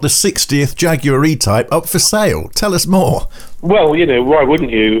you've got the 60th Jaguar E-Type up for sale. Tell us more. Well, you know, why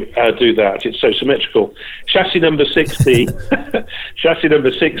wouldn't you do that? It's so symmetrical. Chassis number 60, chassis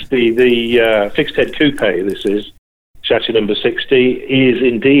number 60, the fixed head coupe, this is. Chassis number 60 is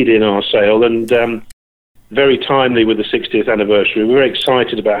indeed in our sale, and very timely with the 60th anniversary. We're very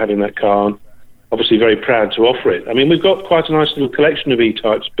excited about having that car, and obviously very proud to offer it. I mean, we've got quite a nice little collection of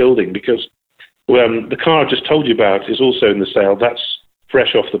E-Types building, because the car I just told you about is also in the sale. That's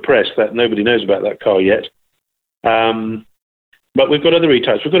fresh off the press. That nobody knows about that car yet. But we've got other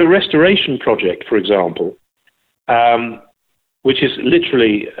E-Types. We've got a restoration project, for example, which is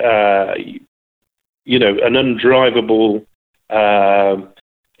literally, you know, an undrivable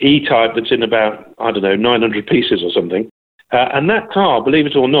E-Type that's in about, 900 pieces or something. And that car, believe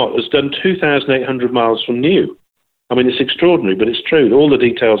it or not, has done 2,800 miles from new. I mean, it's extraordinary, but it's true. All the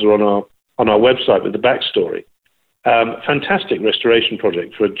details are on our website with the backstory. Fantastic restoration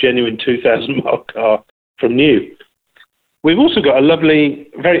project for a genuine 2,000-mile car from new. We've also got a lovely,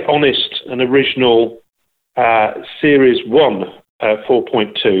 very honest and original Series 1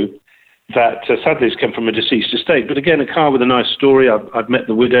 4.2 that sadly has come from a deceased estate. But again, a car with a nice story. I've met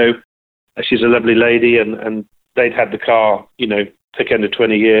the widow. She's a lovely lady, and they'd had the car, you know, thick end of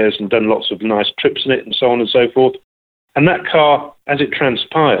 20 years and done lots of nice trips in it and so on and so forth. And that car, as it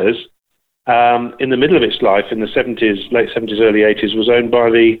transpires, in the middle of its life, in the 70s, late 70s, early 80s, was owned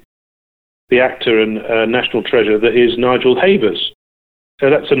by the actor and national treasure that is Nigel Havers. So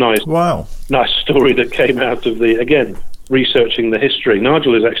that's a nice story that came out of researching the history.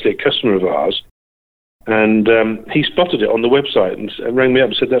 Nigel is actually a customer of ours, and he spotted it on the website and rang me up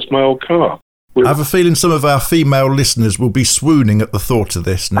and said, "That's my old car." I have a feeling some of our female listeners will be swooning at the thought of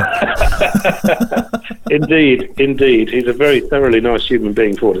this, Nick. Indeed. He's a very thoroughly nice human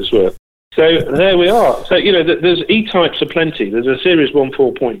being, for what it's worth. So there we are. So, you know, there's E-Types aplenty. There's a Series 1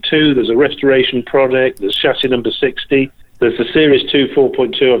 4.2, there's a restoration project, there's chassis number 60, there's the Series 2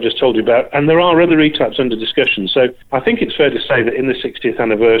 4.2 I've just told you about, and there are other E-Types under discussion. So I think it's fair to say that in the 60th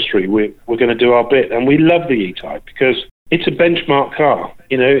anniversary, we're going to do our bit, and we love the E-Type because it's a benchmark car.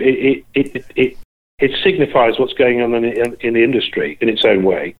 You know, it signifies what's going on in the industry in its own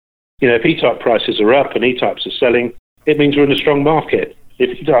way. You know, if E-Type prices are up and E-Types are selling, it means we're in a strong market.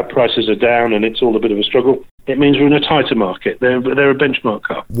 If E-Type prices are down and it's all a bit of a struggle, it means we're in a tighter market. They're a benchmark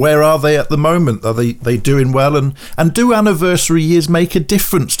car. Where are they at the moment? Are they doing well? And do anniversary years make a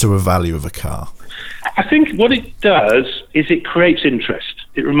difference to a value of a car? I think what it does is it creates interest.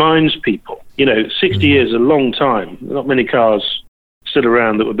 It reminds people, 60 years is a long time. Not many cars still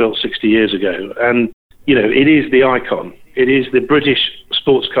around that were built 60 years ago. And, it is the icon. It is the British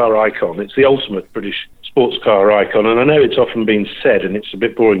sports car icon. It's the ultimate British sports car icon. And I know it's often been said, and it's a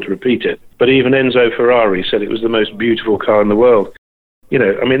bit boring to repeat it, but even Enzo Ferrari said it was the most beautiful car in the world.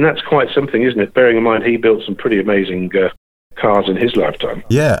 That's quite something, isn't it? Bearing in mind he built some pretty amazing cars in his lifetime.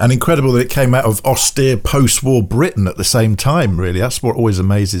 Yeah, and incredible that it came out of austere post-war Britain at the same time, really. That's what always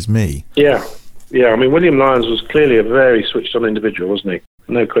amazes me. Yeah. William Lyons was clearly a very switched-on individual, wasn't he?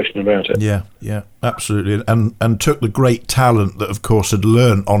 No question about it. Yeah, absolutely. And took the great talent that, of course, had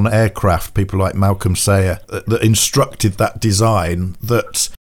learnt on aircraft, people like Malcolm Sayer, that instructed that design, that,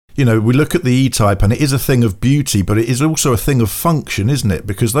 we look at the E-Type and it is a thing of beauty, but it is also a thing of function, isn't it?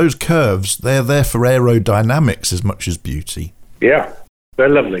 Because those curves, they're there for aerodynamics as much as beauty. Yeah, they're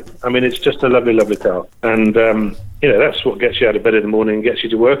lovely. It's just a lovely, lovely car. And, that's what gets you out of bed in the morning and gets you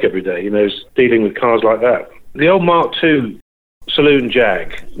to work every day, is dealing with cars like that. The old Mark II saloon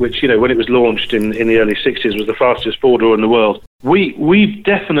Jag, which, when it was launched in the early 60s, was the fastest four-door in the world. We've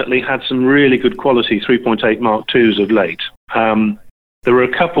definitely had some really good quality 3.8 Mark IIs of late. There were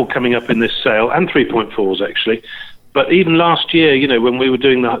a couple coming up in this sale, and 3.4s actually. But even last year, when we were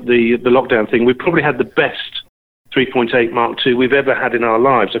doing the lockdown thing, we probably had the best 3.8 Mark II we've ever had in our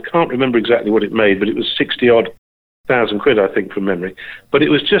lives. I can't remember exactly what it made, but it was 60-odd thousand quid, I think, from memory. But it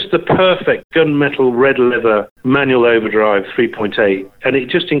was just the perfect gunmetal red leather manual overdrive 3.8, and it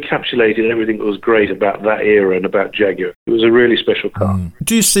just encapsulated everything that was great about that era and about Jaguar. It was a really special car.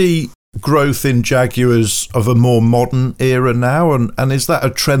 Do you see growth in Jaguars of a more modern era now, and is that a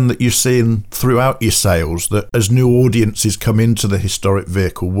trend that you're seeing throughout your sales, that as new audiences come into the historic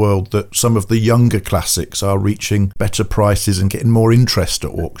vehicle world, that some of the younger classics are reaching better prices and getting more interest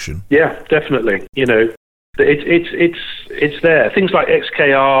at auction? Yeah, definitely. It's there. Things like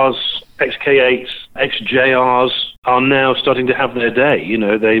XKRs, XK8s, XJRs are now starting to have their day.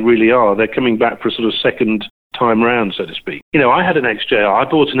 They really are. They're coming back for a sort of second time round, so to speak. I had an XJR. I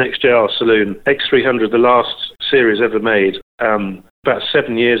bought an XJR Saloon X300, the last series ever made, about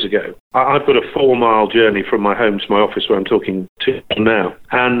 7 years ago. I've got a 4-mile journey from my home to my office where I'm talking to now.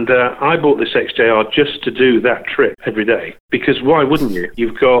 And I bought this XJR just to do that trip every day. Because why wouldn't you?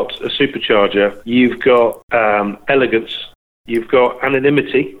 You've got a supercharger, you've got elegance, you've got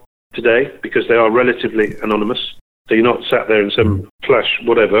anonymity today, because they are relatively anonymous. So you're not sat there in some flash,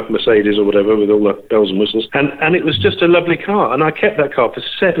 whatever, Mercedes or whatever, with all the bells and whistles. And it was just a lovely car. And I kept that car for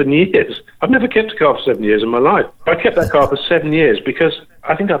 7 years. I've never kept a car for 7 years in my life. I kept that car for 7 years because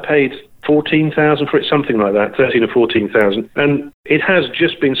I think I paid 14,000 for it, something like that, 13 or 14,000. And it has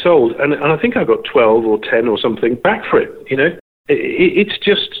just been sold. And I think I got 12 or 10 or something back for it, It's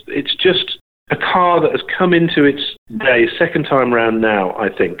just a car that has come into its day second time round now, I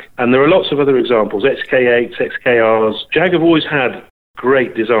think. And there are lots of other examples, XK8s, XKRs. Jag have always had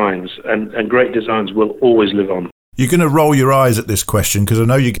great designs, and great designs will always live on. You're going to roll your eyes at this question because I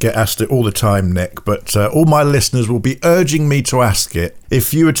know you get asked it all the time, Nick, but all my listeners will be urging me to ask it.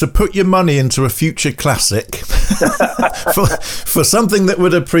 If you were to put your money into a future classic for something that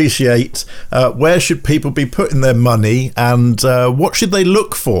would appreciate, where should people be putting their money, and what should they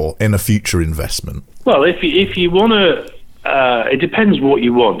look for in a future investment? Well, if you want to, it depends what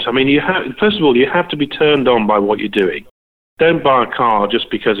you want. First of all, you have to be turned on by what you're doing. Don't buy a car just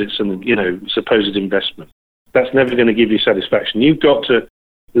because it's an supposed investment. That's never going to give you satisfaction. You've got to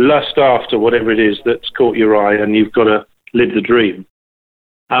lust after whatever it is that's caught your eye, and you've got to live the dream.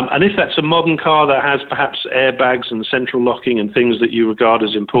 And if that's a modern car that has perhaps airbags and central locking and things that you regard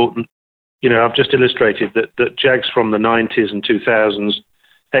as important, I've just illustrated that Jags from the 90s and 2000s,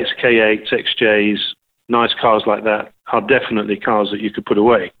 XK8s, XJs, nice cars like that are definitely cars that you could put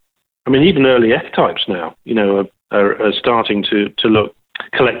away. Even early F-types now, are starting to look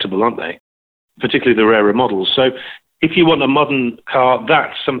collectible, aren't they? Particularly the rarer models. So if you want a modern car,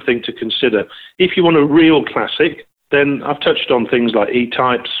 that's something to consider. If you want a real classic, then I've touched on things like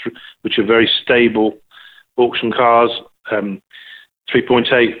E-types, which are very stable auction cars,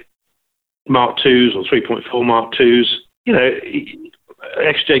 3.8 Mark IIs or 3.4 Mark IIs,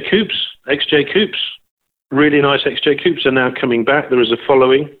 XJ Coupes, really nice XJ Coupes are now coming back. There is a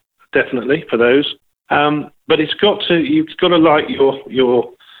following, definitely, for those. But you've got to light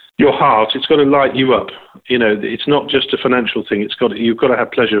your heart. It's got to light you up. It's not just a financial thing. You've got to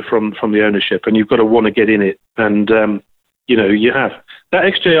have pleasure from the ownership, and you've got to want to get in it. And you have. That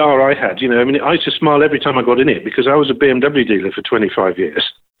XJR I had, I used to smile every time I got in it because I was a BMW dealer for 25 years.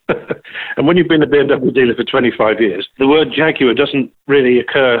 And when you've been a BMW dealer for 25 years, the word Jaguar doesn't really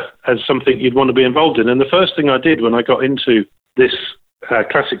occur as something you'd want to be involved in. And the first thing I did when I got into this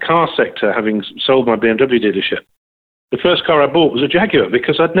classic car sector, having sold my BMW dealership, the first car I bought was a Jaguar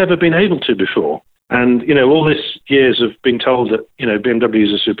because I'd never been able to before. And, all this years of being told that,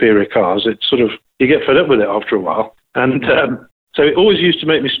 BMWs are superior cars, it's sort of, you get fed up with it after a while. And so it always used to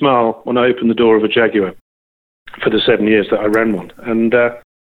make me smile when I opened the door of a Jaguar for the 7 years that I ran one. And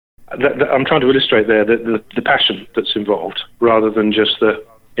I'm trying to illustrate there the passion that's involved rather than just the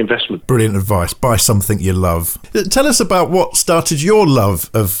investment. Brilliant advice. Buy something you love. Tell us about what started your love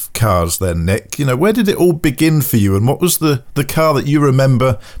of cars then, Nick. Where did it all begin for you, and what was the car that you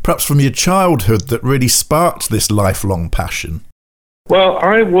remember, perhaps from your childhood, that really sparked this lifelong passion? Well,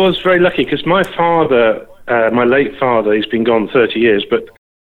 I was very lucky because my father, my late father, he's been gone 30 years, but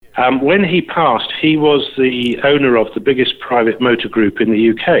when he passed, he was the owner of the biggest private motor group in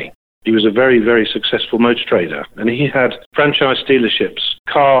the UK. He was a very, very successful motor trader, and he had franchise dealerships,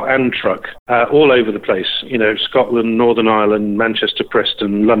 car and truck, all over the place, Scotland, Northern Ireland, Manchester,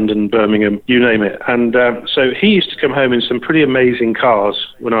 Preston, London, Birmingham, you name it. And so he used to come home in some pretty amazing cars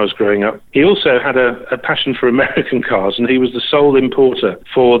when I was growing up. He also had a passion for American cars, and he was the sole importer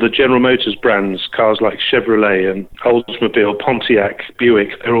for the General Motors brands, cars like Chevrolet and Oldsmobile, Pontiac,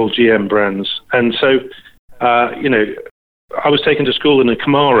 Buick, they're all GM brands. And so, I was taken to school in a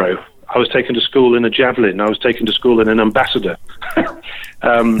Camaro. I was taken to school in a Javelin. I was taken to school in an Ambassador.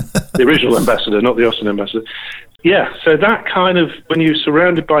 The original Ambassador, not the Austin Ambassador. Yeah, so that kind of, when you're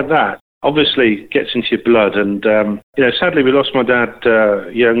surrounded by that, obviously gets into your blood. And, sadly we lost my dad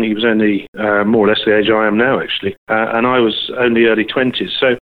young. He was only more or less the age I am now, actually. And I was only early 20s.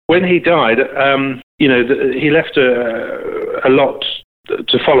 So when he died, he left a lot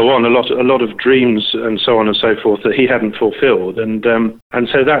to follow on, a lot of dreams and so on and so forth that he hadn't fulfilled, and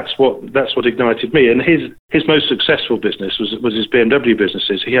so that's what ignited me. And his most successful business was his BMW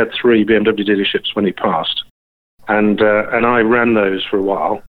businesses. He had 3 BMW dealerships when he passed, and I ran those for a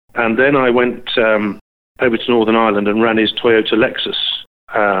while, and then I went over to Northern Ireland and ran his Toyota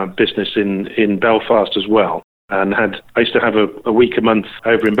Lexus business in Belfast as well, and I used to have a week a month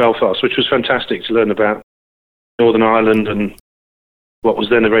over in Belfast, which was fantastic to learn about Northern Ireland and what was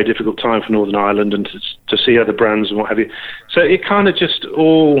then a very difficult time for Northern Ireland, and to see other brands and what have you. So it kind of just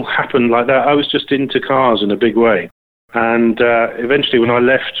all happened like that. I was just into cars in a big way. And eventually when I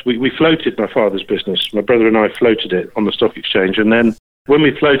left, we floated my father's business. My brother and I floated it on the stock exchange. And then when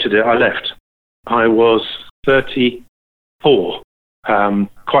we floated it, I left. I was 34,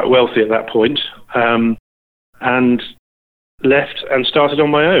 quite wealthy at that point, and left and started on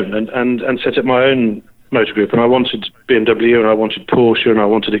my own and set up my own motor group. And I wanted BMW, and I wanted Porsche, and I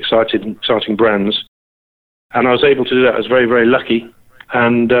wanted exciting brands. And I was able to do that. I was very, very lucky,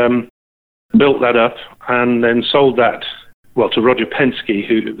 and built that up, and then sold that, to Roger Penske,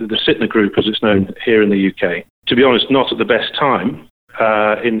 the Sytner Group, as it's known here in the UK. To be honest, not at the best time.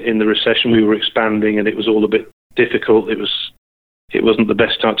 In the recession, we were expanding, and it was all a bit difficult. It wasn't the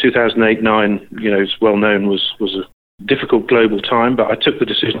best time. 2008-9, it's well known, was a difficult global time. But I took the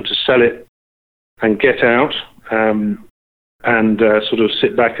decision to sell it and get out, and sort of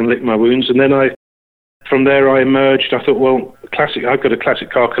sit back and lick my wounds. And then from there I emerged. I thought, I've got a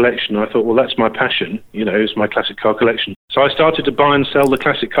classic car collection. I thought, that's my passion, it's my classic car collection. So I started to buy and sell the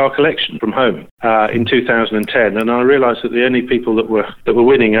classic car collection from home in 2010, and I realised that the only people that were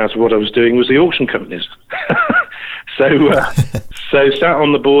winning out of what I was doing was the auction companies. So sat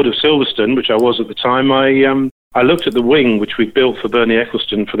on the board of Silverstone, which I was at the time. I looked at the wing which we built for Bernie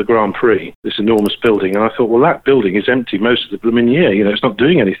Ecclestone for the Grand Prix, this enormous building, and I thought, that building is empty most of the blooming year. It's not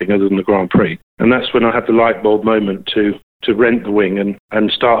doing anything other than the Grand Prix. And that's when I had the light bulb moment to rent the wing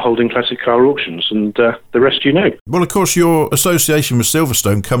and start holding classic car auctions, and the rest you know. Well, of course, your association with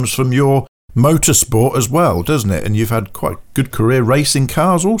Silverstone comes from your motorsport as well, doesn't it? And you've had quite a good career racing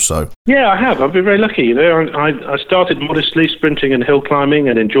cars also. Yeah, I have. I've been very lucky. I started modestly sprinting and hill climbing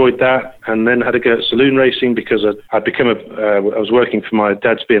and enjoyed that, and then had to go at saloon racing because I was working for my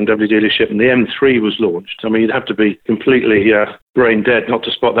dad's BMW dealership, and the M3 was launched. I mean, you'd have to be completely brain dead not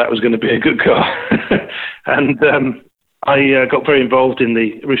to spot that was going to be a good car. And I got very involved in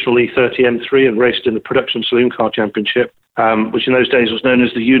the original E30 M3 and raced in the Production Saloon Car Championship, which in those days was known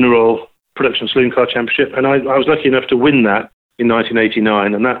as the Uniroyal Production Saloon Car Championship, and I was lucky enough to win that in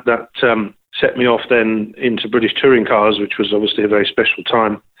 1989, and that set me off then into British touring cars, which was obviously a very special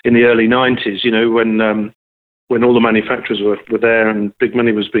time in the early 90s, when all the manufacturers were there and big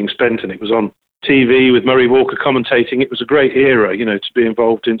money was being spent, and it was on TV with Murray Walker commentating. It was a great era, to be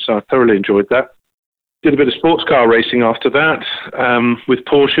involved in, so I thoroughly enjoyed that. Did a bit of sports car racing after that with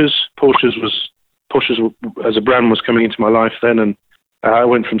Porsches. Porsches as a brand was coming into my life then, and I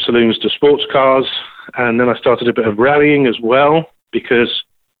went from saloons to sports cars, and then I started a bit of rallying as well, because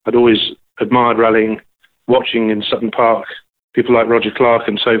I'd always admired rallying, watching in Sutton Park, people like Roger Clark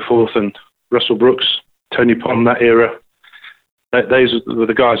and so forth, and Russell Brooks, Tony Pond, that era. Those were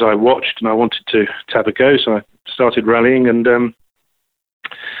the guys I watched, and I wanted to have a go, so I started rallying, and I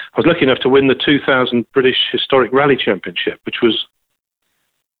was lucky enough to win the 2000 British Historic Rally Championship, which was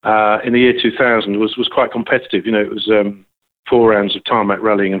in the year 2000 was quite competitive. It was 4 rounds of tarmac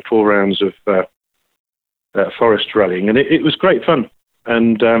rallying and 4 rounds of forest rallying, and it was great fun.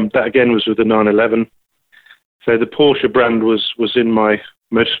 And that again was with the 911. So the Porsche brand was in my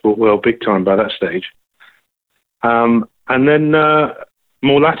motorsport world big time by that stage. And then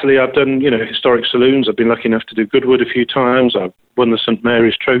more latterly, I've done historic saloons. I've been lucky enough to do Goodwood a few times. I've won the St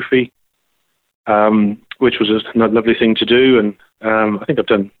Mary's Trophy, which was a lovely thing to do. And I think I've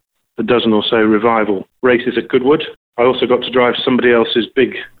done a dozen or so revival races at Goodwood. I also got to drive somebody else's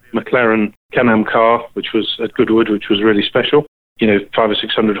big McLaren Can-Am car, which was at Goodwood, which was really special. 500 or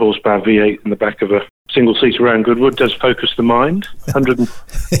 600 horsepower V8 in the back of a single seat around Goodwood does focus the mind. 100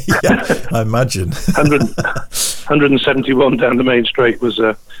 yeah, I imagine. 171 down the main straight was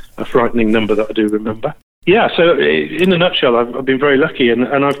a frightening number that I do remember. Yeah, so in a nutshell, I've been very lucky, and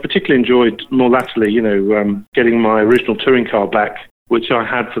I've particularly enjoyed more latterly, getting my original touring car back, which I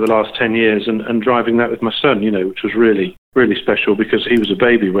had for the last 10 years, and driving that with my son, which was really, really special because he was a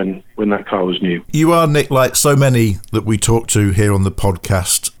baby when that car was new. You are, Nick, like so many that we talk to here on the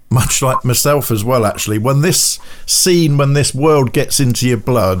podcast, much like myself as well, actually. When this world gets into your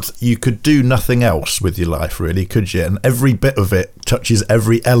blood, you could do nothing else with your life, really, could you? And every bit of it touches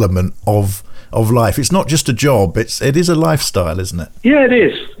every element of life. It's not just a job, it is a lifestyle, isn't it? Yeah, it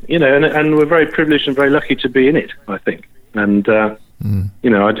is. And we're very privileged and very lucky to be in it, I think. And, I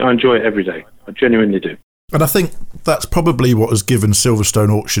enjoy it every day. I genuinely do. And I think that's probably what has given Silverstone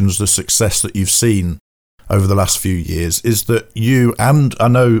Auctions the success that you've seen over the last few years, is that you, and I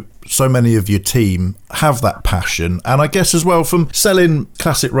know so many of your team, have that passion. And I guess as well, from selling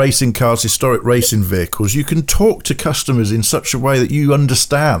classic racing cars, historic racing vehicles, you can talk to customers in such a way that you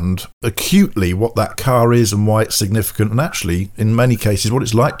understand acutely what that car is and why it's significant, and actually, in many cases, what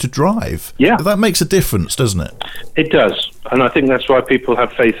it's like to drive. Yeah. That makes a difference, doesn't it? It does. And I think that's why people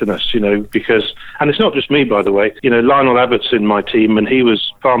have faith in us, because, and it's not just me, by the way, Lionel Abbott's in my team, and he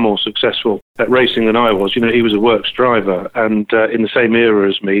was far more successful at racing than I was. He was a works driver and in the same era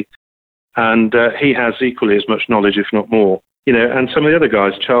as me. And he has equally as much knowledge, if not more. And some of the other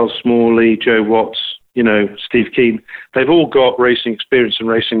guys, Charles Smalley, Joe Watts, Steve Keane, they've all got racing experience and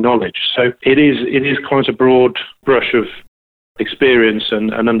racing knowledge. So it is quite a broad brush of experience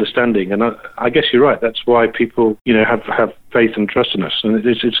and understanding. And I guess you're right. That's why people, have faith and trust in us. And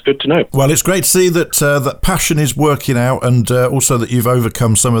it's good to know. Well, it's great to see that that passion is working out, and also that you've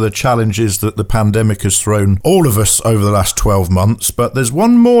overcome some of the challenges that the pandemic has thrown all of us over the last 12 months. But there's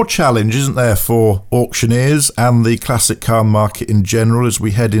one more challenge, isn't there, for auctioneers and the classic car market in general as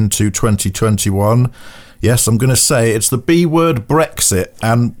we head into 2021. Yes, I'm going to say it's the B word, Brexit,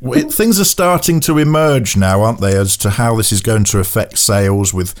 and things are starting to emerge now, aren't they, as to how this is going to affect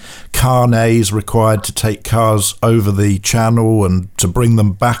sales, with carnets required to take cars over the channel and to bring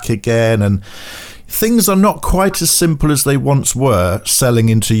them back again, and things are not quite as simple as they once were selling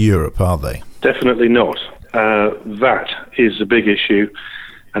into Europe, are they? Definitely not. That is a big issue,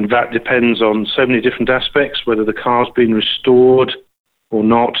 and that depends on so many different aspects, whether the car's been restored or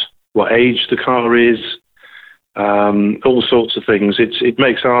not, what age the car is, all sorts of things. It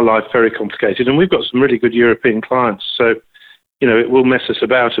makes our life very complicated, and we've got some really good European clients, so it will mess us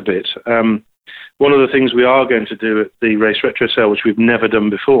about a bit. One of the things we are going to do at the Race Retro Sale, which we've never done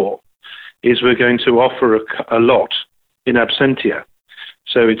before, is we're going to offer a lot in absentia.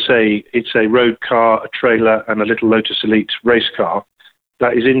 So it's a road car, a trailer, and a little Lotus Elite race car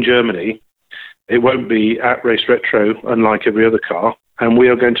that is in Germany. It won't be at Race Retro, unlike every other car, and we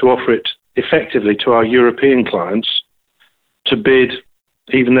are going to offer it effectively to our European clients to bid,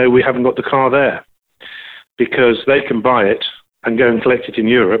 even though we haven't got the car there, because they can buy it and go and collect it in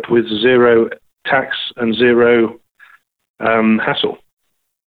Europe with zero tax and zero hassle.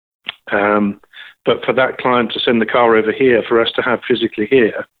 But for that client to send the car over here for us to have physically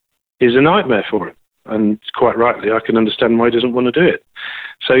here is a nightmare for him. And quite rightly, I can understand why he doesn't want to do it.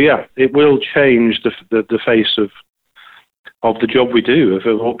 So yeah, it will change the face of the job we do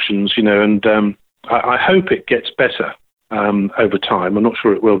of auctions, and I hope it gets better. over time. I'm not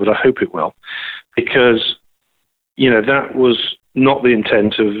sure it will, but I hope it will, because that was not the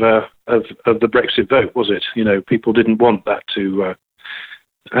intent of the Brexit vote, was it? People didn't want that to,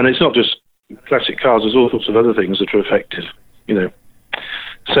 and it's not just classic cars. There's all sorts of other things that are affected.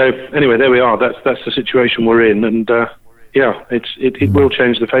 So anyway, there we are. That's the situation we're in, and it will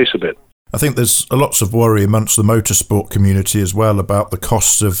change the face a bit. I think there's lots of worry amongst the motorsport community as well about the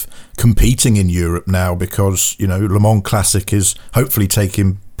costs of competing in Europe now, because, Le Mans Classic is hopefully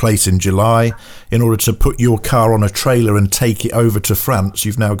taking place in July. In order to put your car on a trailer and take it over to France,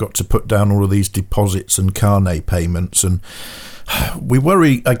 you've now got to put down all of these deposits and carnet payments. And we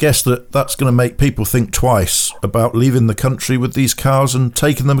worry, I guess, that that's going to make people think twice about leaving the country with these cars and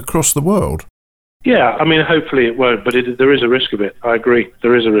taking them across the world. Yeah, hopefully it won't, but there is a risk of it. I agree.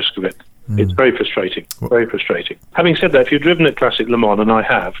 There is a risk of it. It's very frustrating, very frustrating. Having said that, if you've driven at Classic Le Mans, and I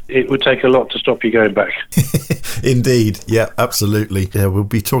have, it would take a lot to stop you going back. Indeed, yeah, absolutely. Yeah, we'll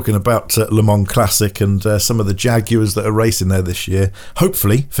be talking about Le Mans Classic and some of the Jaguars that are racing there this year.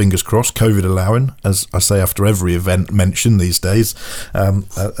 Hopefully, fingers crossed, COVID allowing, as I say after every event mentioned these days,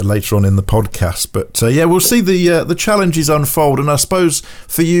 later on in the podcast. But we'll see the challenges unfold. And I suppose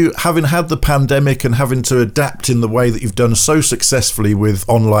for you, having had the pandemic and having to adapt in the way that you've done so successfully with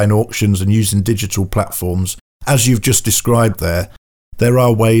online auctions and using digital platforms, as you've just described there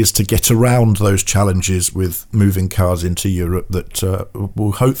are ways to get around those challenges with moving cars into Europe that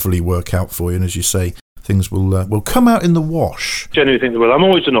will hopefully work out for you. And as you say, things will come out in the wash. Genuinely think they will. I'm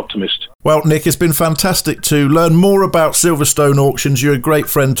always an optimist. Well, Nick, it's been fantastic to learn more about Silverstone Auctions. You're a great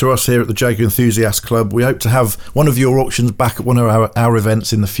friend to us here at the Jaguar Enthusiast Club. We hope to have one of your auctions back at one of our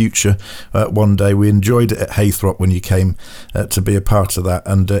events in the future one day. We enjoyed it at Haythrop when you came to be a part of that.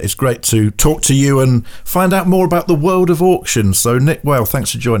 And it's great to talk to you and find out more about the world of auctions. So, Nick Whale,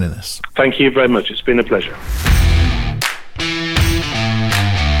 thanks for joining us. Thank you very much. It's been a pleasure.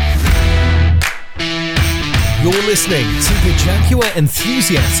 You're listening to the Jaguar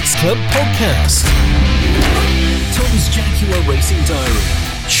Enthusiasts Club podcast. Tom's Jaguar Racing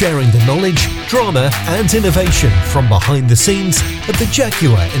Diary. Sharing the knowledge, drama and innovation from behind the scenes of the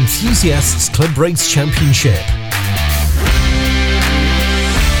Jaguar Enthusiasts Club Race Championship.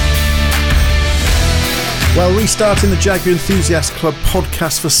 Well, restarting the Jaguar Enthusiast Club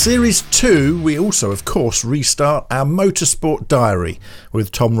podcast for Series 2, we also, of course, restart our Motorsport Diary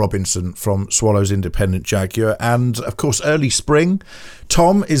with Tom Robinson from Swallows Independent Jaguar. And, of course, early spring,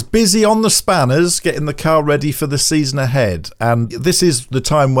 Tom is busy on the spanners getting the car ready for the season ahead. And this is the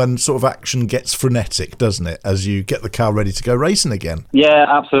time when sort of action gets frenetic, doesn't it, as you get the car ready to go racing again? Yeah,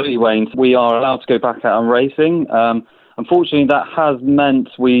 absolutely, Wayne. We are allowed to go back out and racing. Unfortunately, that has meant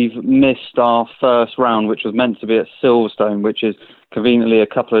we've missed our first round, which was meant to be at Silverstone, which is conveniently a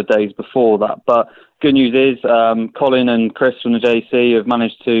couple of days before that. But good news is Colin and Chris from the JC have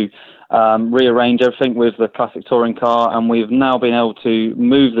managed to rearrange everything with the Classic Touring car, and we've now been able to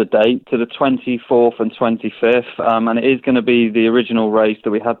move the date to the 24th and 25th, and it is going to be the original race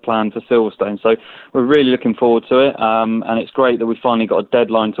that we had planned for Silverstone. So we're really looking forward to it, and it's great that we finally got a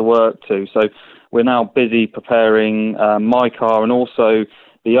deadline to work to. So we're now busy preparing my car and also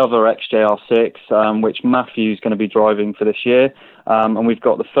the other XJR6, which Matthew's going to be driving for this year. And we've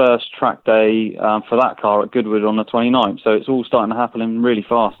got the first track day for that car at Goodwood on the 29th. So it's all starting to happen really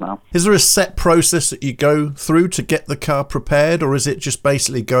fast now. Is there a set process that you go through to get the car prepared, or is it just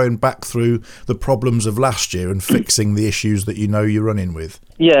basically going back through the problems of last year and fixing the issues that you know you're running with?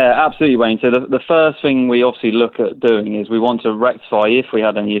 Yeah, absolutely, Wayne. So the first thing we obviously look at doing is we want to rectify if we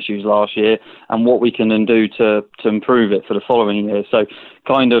had any issues last year and what we can then do to improve it for the following year. So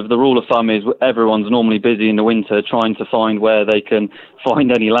kind of the rule of thumb is everyone's normally busy in the winter trying to find where they can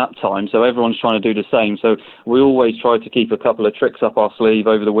find any lap time. So everyone's trying to do the same. So we always try to keep a couple of tricks up our sleeve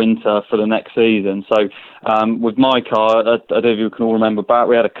over the winter for the next season. So with my car, I don't know if you can all remember back,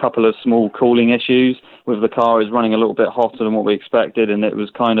 we had a couple of small cooling issues with the car. It was running a little bit hotter than what we expected, and it was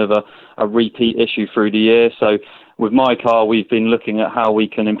kind of a repeat issue through the year. So with my car, we've been looking at how we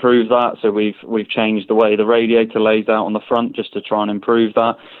can improve that. So we've changed the way the radiator lays out on the front just to try and improve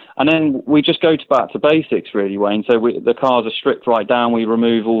that. And then we just go back to basics, really, Wayne. So the cars are stripped right down. We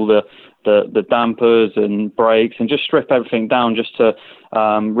remove all the dampers and brakes and just strip everything down just to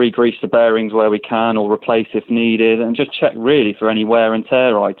re-grease the bearings where we can or replace if needed, and just check really for any wear and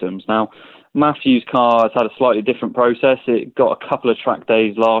tear items. Now, Matthew's car has had a slightly different process. It got a couple of track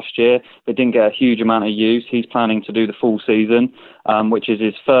days last year, but didn't get a huge amount of use. He's planning to do the full season, which is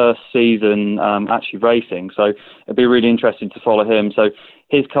his first season actually racing. So it'd be really interesting to follow him. So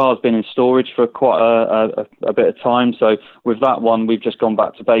his car's been in storage for quite a bit of time. So with that one, we've just gone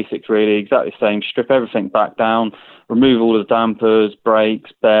back to basics, really, exactly the same. Strip everything back down, remove all the dampers,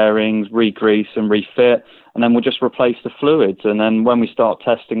 brakes, bearings, re-grease and refit, and then we'll just replace the fluids. And then when we start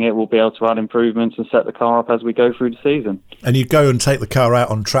testing it, we'll be able to add improvements and set the car up as we go through the season. And you go and take the car out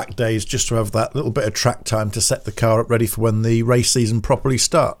on track days just to have that little bit of track time to set the car up ready for when the race season properly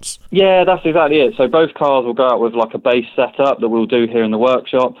starts? Yeah, that's exactly it. So both cars will go out with like a base setup that we'll do here in the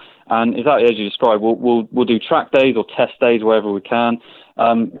workshop. And exactly as you described, we'll do track days or test days wherever we can.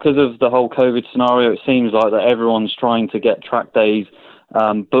 Because of the whole COVID scenario, it seems like that everyone's trying to get track days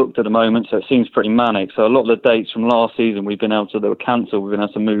booked at the moment, so it seems pretty manic. So a lot of the dates from last season that were cancelled, we've been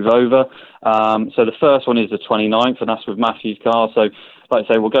able to move over. So the first one is the 29th, and that's with Matthew's car. So like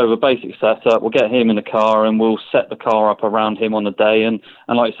I say, we'll go with a basic setup, we'll get him in the car, and we'll set the car up around him on the day, and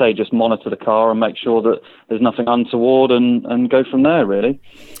like I say, just monitor the car and make sure that there's nothing untoward and go from there, really.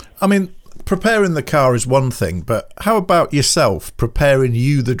 I mean, preparing the car is one thing, but how about yourself, preparing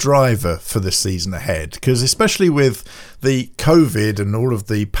you, the driver, for the season ahead? Because especially with the COVID and all of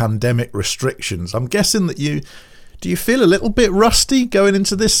the pandemic restrictions, I'm guessing that do you feel a little bit rusty going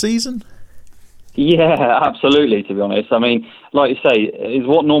into this season? Yeah, absolutely, to be honest. I mean, like you say, is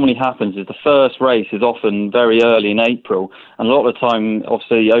what normally happens is the first race is often very early in April, and a lot of the time,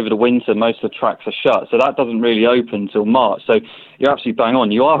 obviously, over the winter, most of the tracks are shut, so that doesn't really open till March. So you're absolutely bang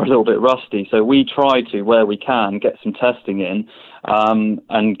on. You are a little bit rusty, so we try to, where we can, get some testing in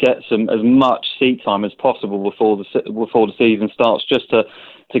and get as much seat time as possible before the season starts, just to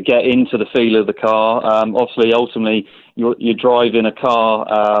get into the feel of the car. Obviously, ultimately, you're driving a car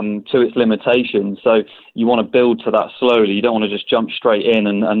to its limitations, so you want to build to that slowly. You don't want to just jump straight in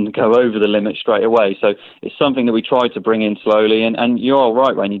and go over the limit straight away. So it's something that we try to bring in slowly, and you're all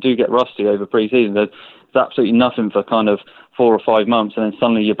right, when you do get rusty over pre-season. There's absolutely nothing for kind of 4 or 5 months, and then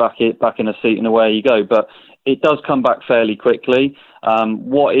suddenly you're back in a seat and away you go. But it does come back fairly quickly.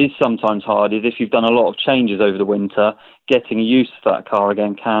 What is sometimes hard is if you've done a lot of changes over the winter, getting used to that car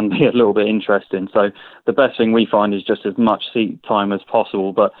again can be a little bit interesting. So the best thing we find is just as much seat time as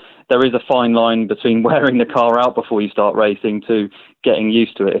possible. But there is a fine line between wearing the car out before you start racing to getting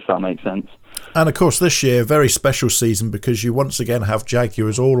used to it, if that makes sense. And of course, this year, very special season because you once again have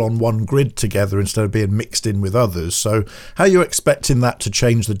Jaguars all on one grid together instead of being mixed in with others. So how are you expecting that to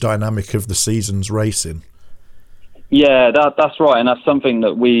change the dynamic of the season's racing? Yeah, that's right, and that's something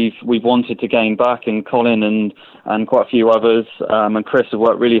that we've wanted to gain back, and Colin and quite a few others, and Chris have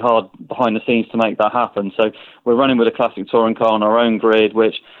worked really hard behind the scenes to make that happen. So we're running with a classic touring car on our own grid,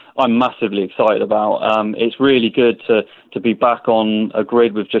 which I'm massively excited about. It's really good to be back on a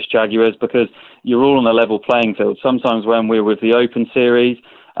grid with just Jaguars because you're all on a level playing field. Sometimes when we're with the Open Series,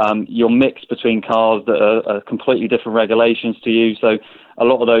 you're mixed between cars that are completely different regulations to you. So a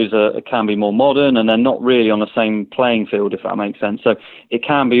lot of those can be more modern, and they're not really on the same playing field, if that makes sense. So it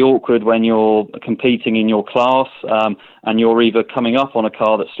can be awkward when you're competing in your class, and you're either coming up on a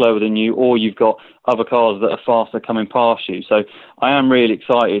car that's slower than you, or you've got other cars that are faster coming past you. So I am really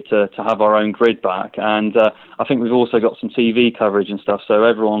excited to have our own grid back, and I think we've also got some TV coverage and stuff, so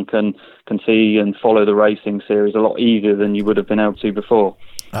everyone can see and follow the racing series a lot easier than you would have been able to before.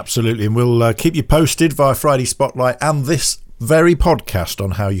 Absolutely, and we'll keep you posted via Friday Spotlight and this very podcast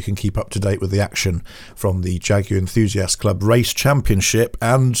on how you can keep up to date with the action from the Jaguar Enthusiast Club Race Championship.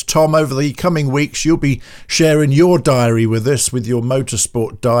 And Tom, over the coming weeks, you'll be sharing your diary with us, with your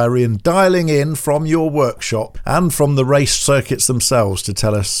motorsport diary, and dialing in from your workshop and from the race circuits themselves to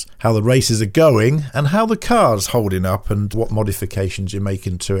tell us how the races are going and how the car's holding up and what modifications you're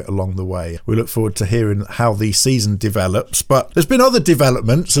making to it along the way. We look forward to hearing how the season develops. But there's been other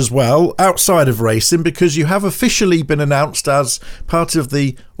developments as well outside of racing, because you have officially been announced as part of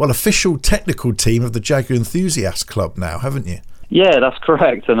the official technical team of the Jaguar Enthusiast Club now, haven't you? Yeah, that's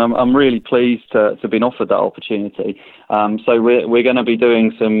correct, and I'm really pleased to have been offered that opportunity. So we're going to be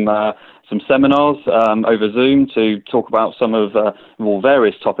doing some seminars over Zoom to talk about some of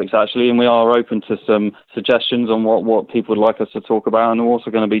various topics actually, and we are open to some suggestions on what people would like us to talk about, and we're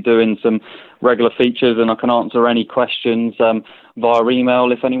also going to be doing some regular features, and I can answer any questions via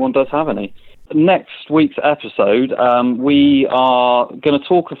email if anyone does have any. Next week's episode, we are going to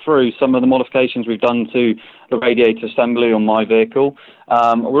talk through some of the modifications we've done to the radiator assembly on my vehicle.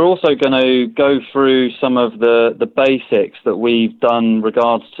 We're also going to go through some of the basics that we've done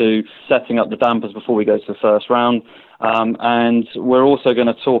regards to setting up the dampers before we go to the first round. And we're also going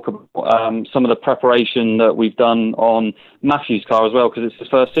to talk about some of the preparation that we've done on Matthew's car as well, because it's his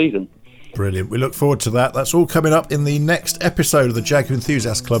first season. Brilliant. We look forward to that. That's all coming up in the next episode of the Jaguar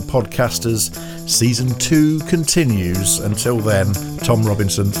Enthusiast Club podcasters. Season 2 continues. Until then, Tom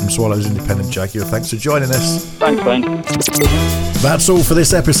Robinson from Swallows Independent Jaguar, thanks for joining us. Thanks, Ben. That's all for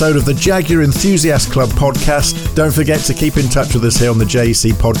this episode of the Jaguar Enthusiast Club podcast. Don't forget to keep in touch with us here on the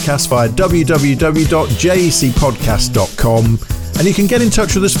JEC podcast via www.jecpodcast.com. And you can get in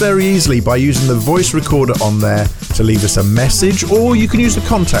touch with us very easily by using the voice recorder on there to leave us a message, or you can use the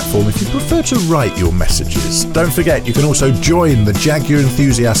contact form if you prefer to write your messages. Don't forget, you can also join the Jaguar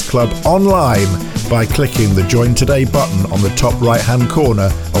Enthusiast Club online by clicking the Join Today button on the top right-hand corner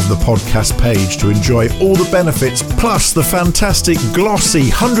of the podcast page to enjoy all the benefits, plus the fantastic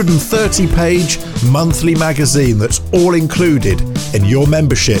glossy 130-page monthly magazine that's all included in your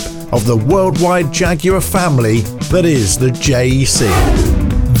membership of the worldwide Jaguar family that is the JEC.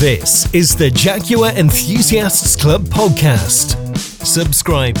 This is the Jaguar Enthusiasts Club podcast.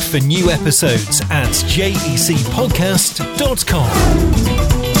 Subscribe for new episodes at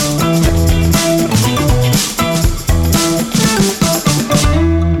jecpodcast.com.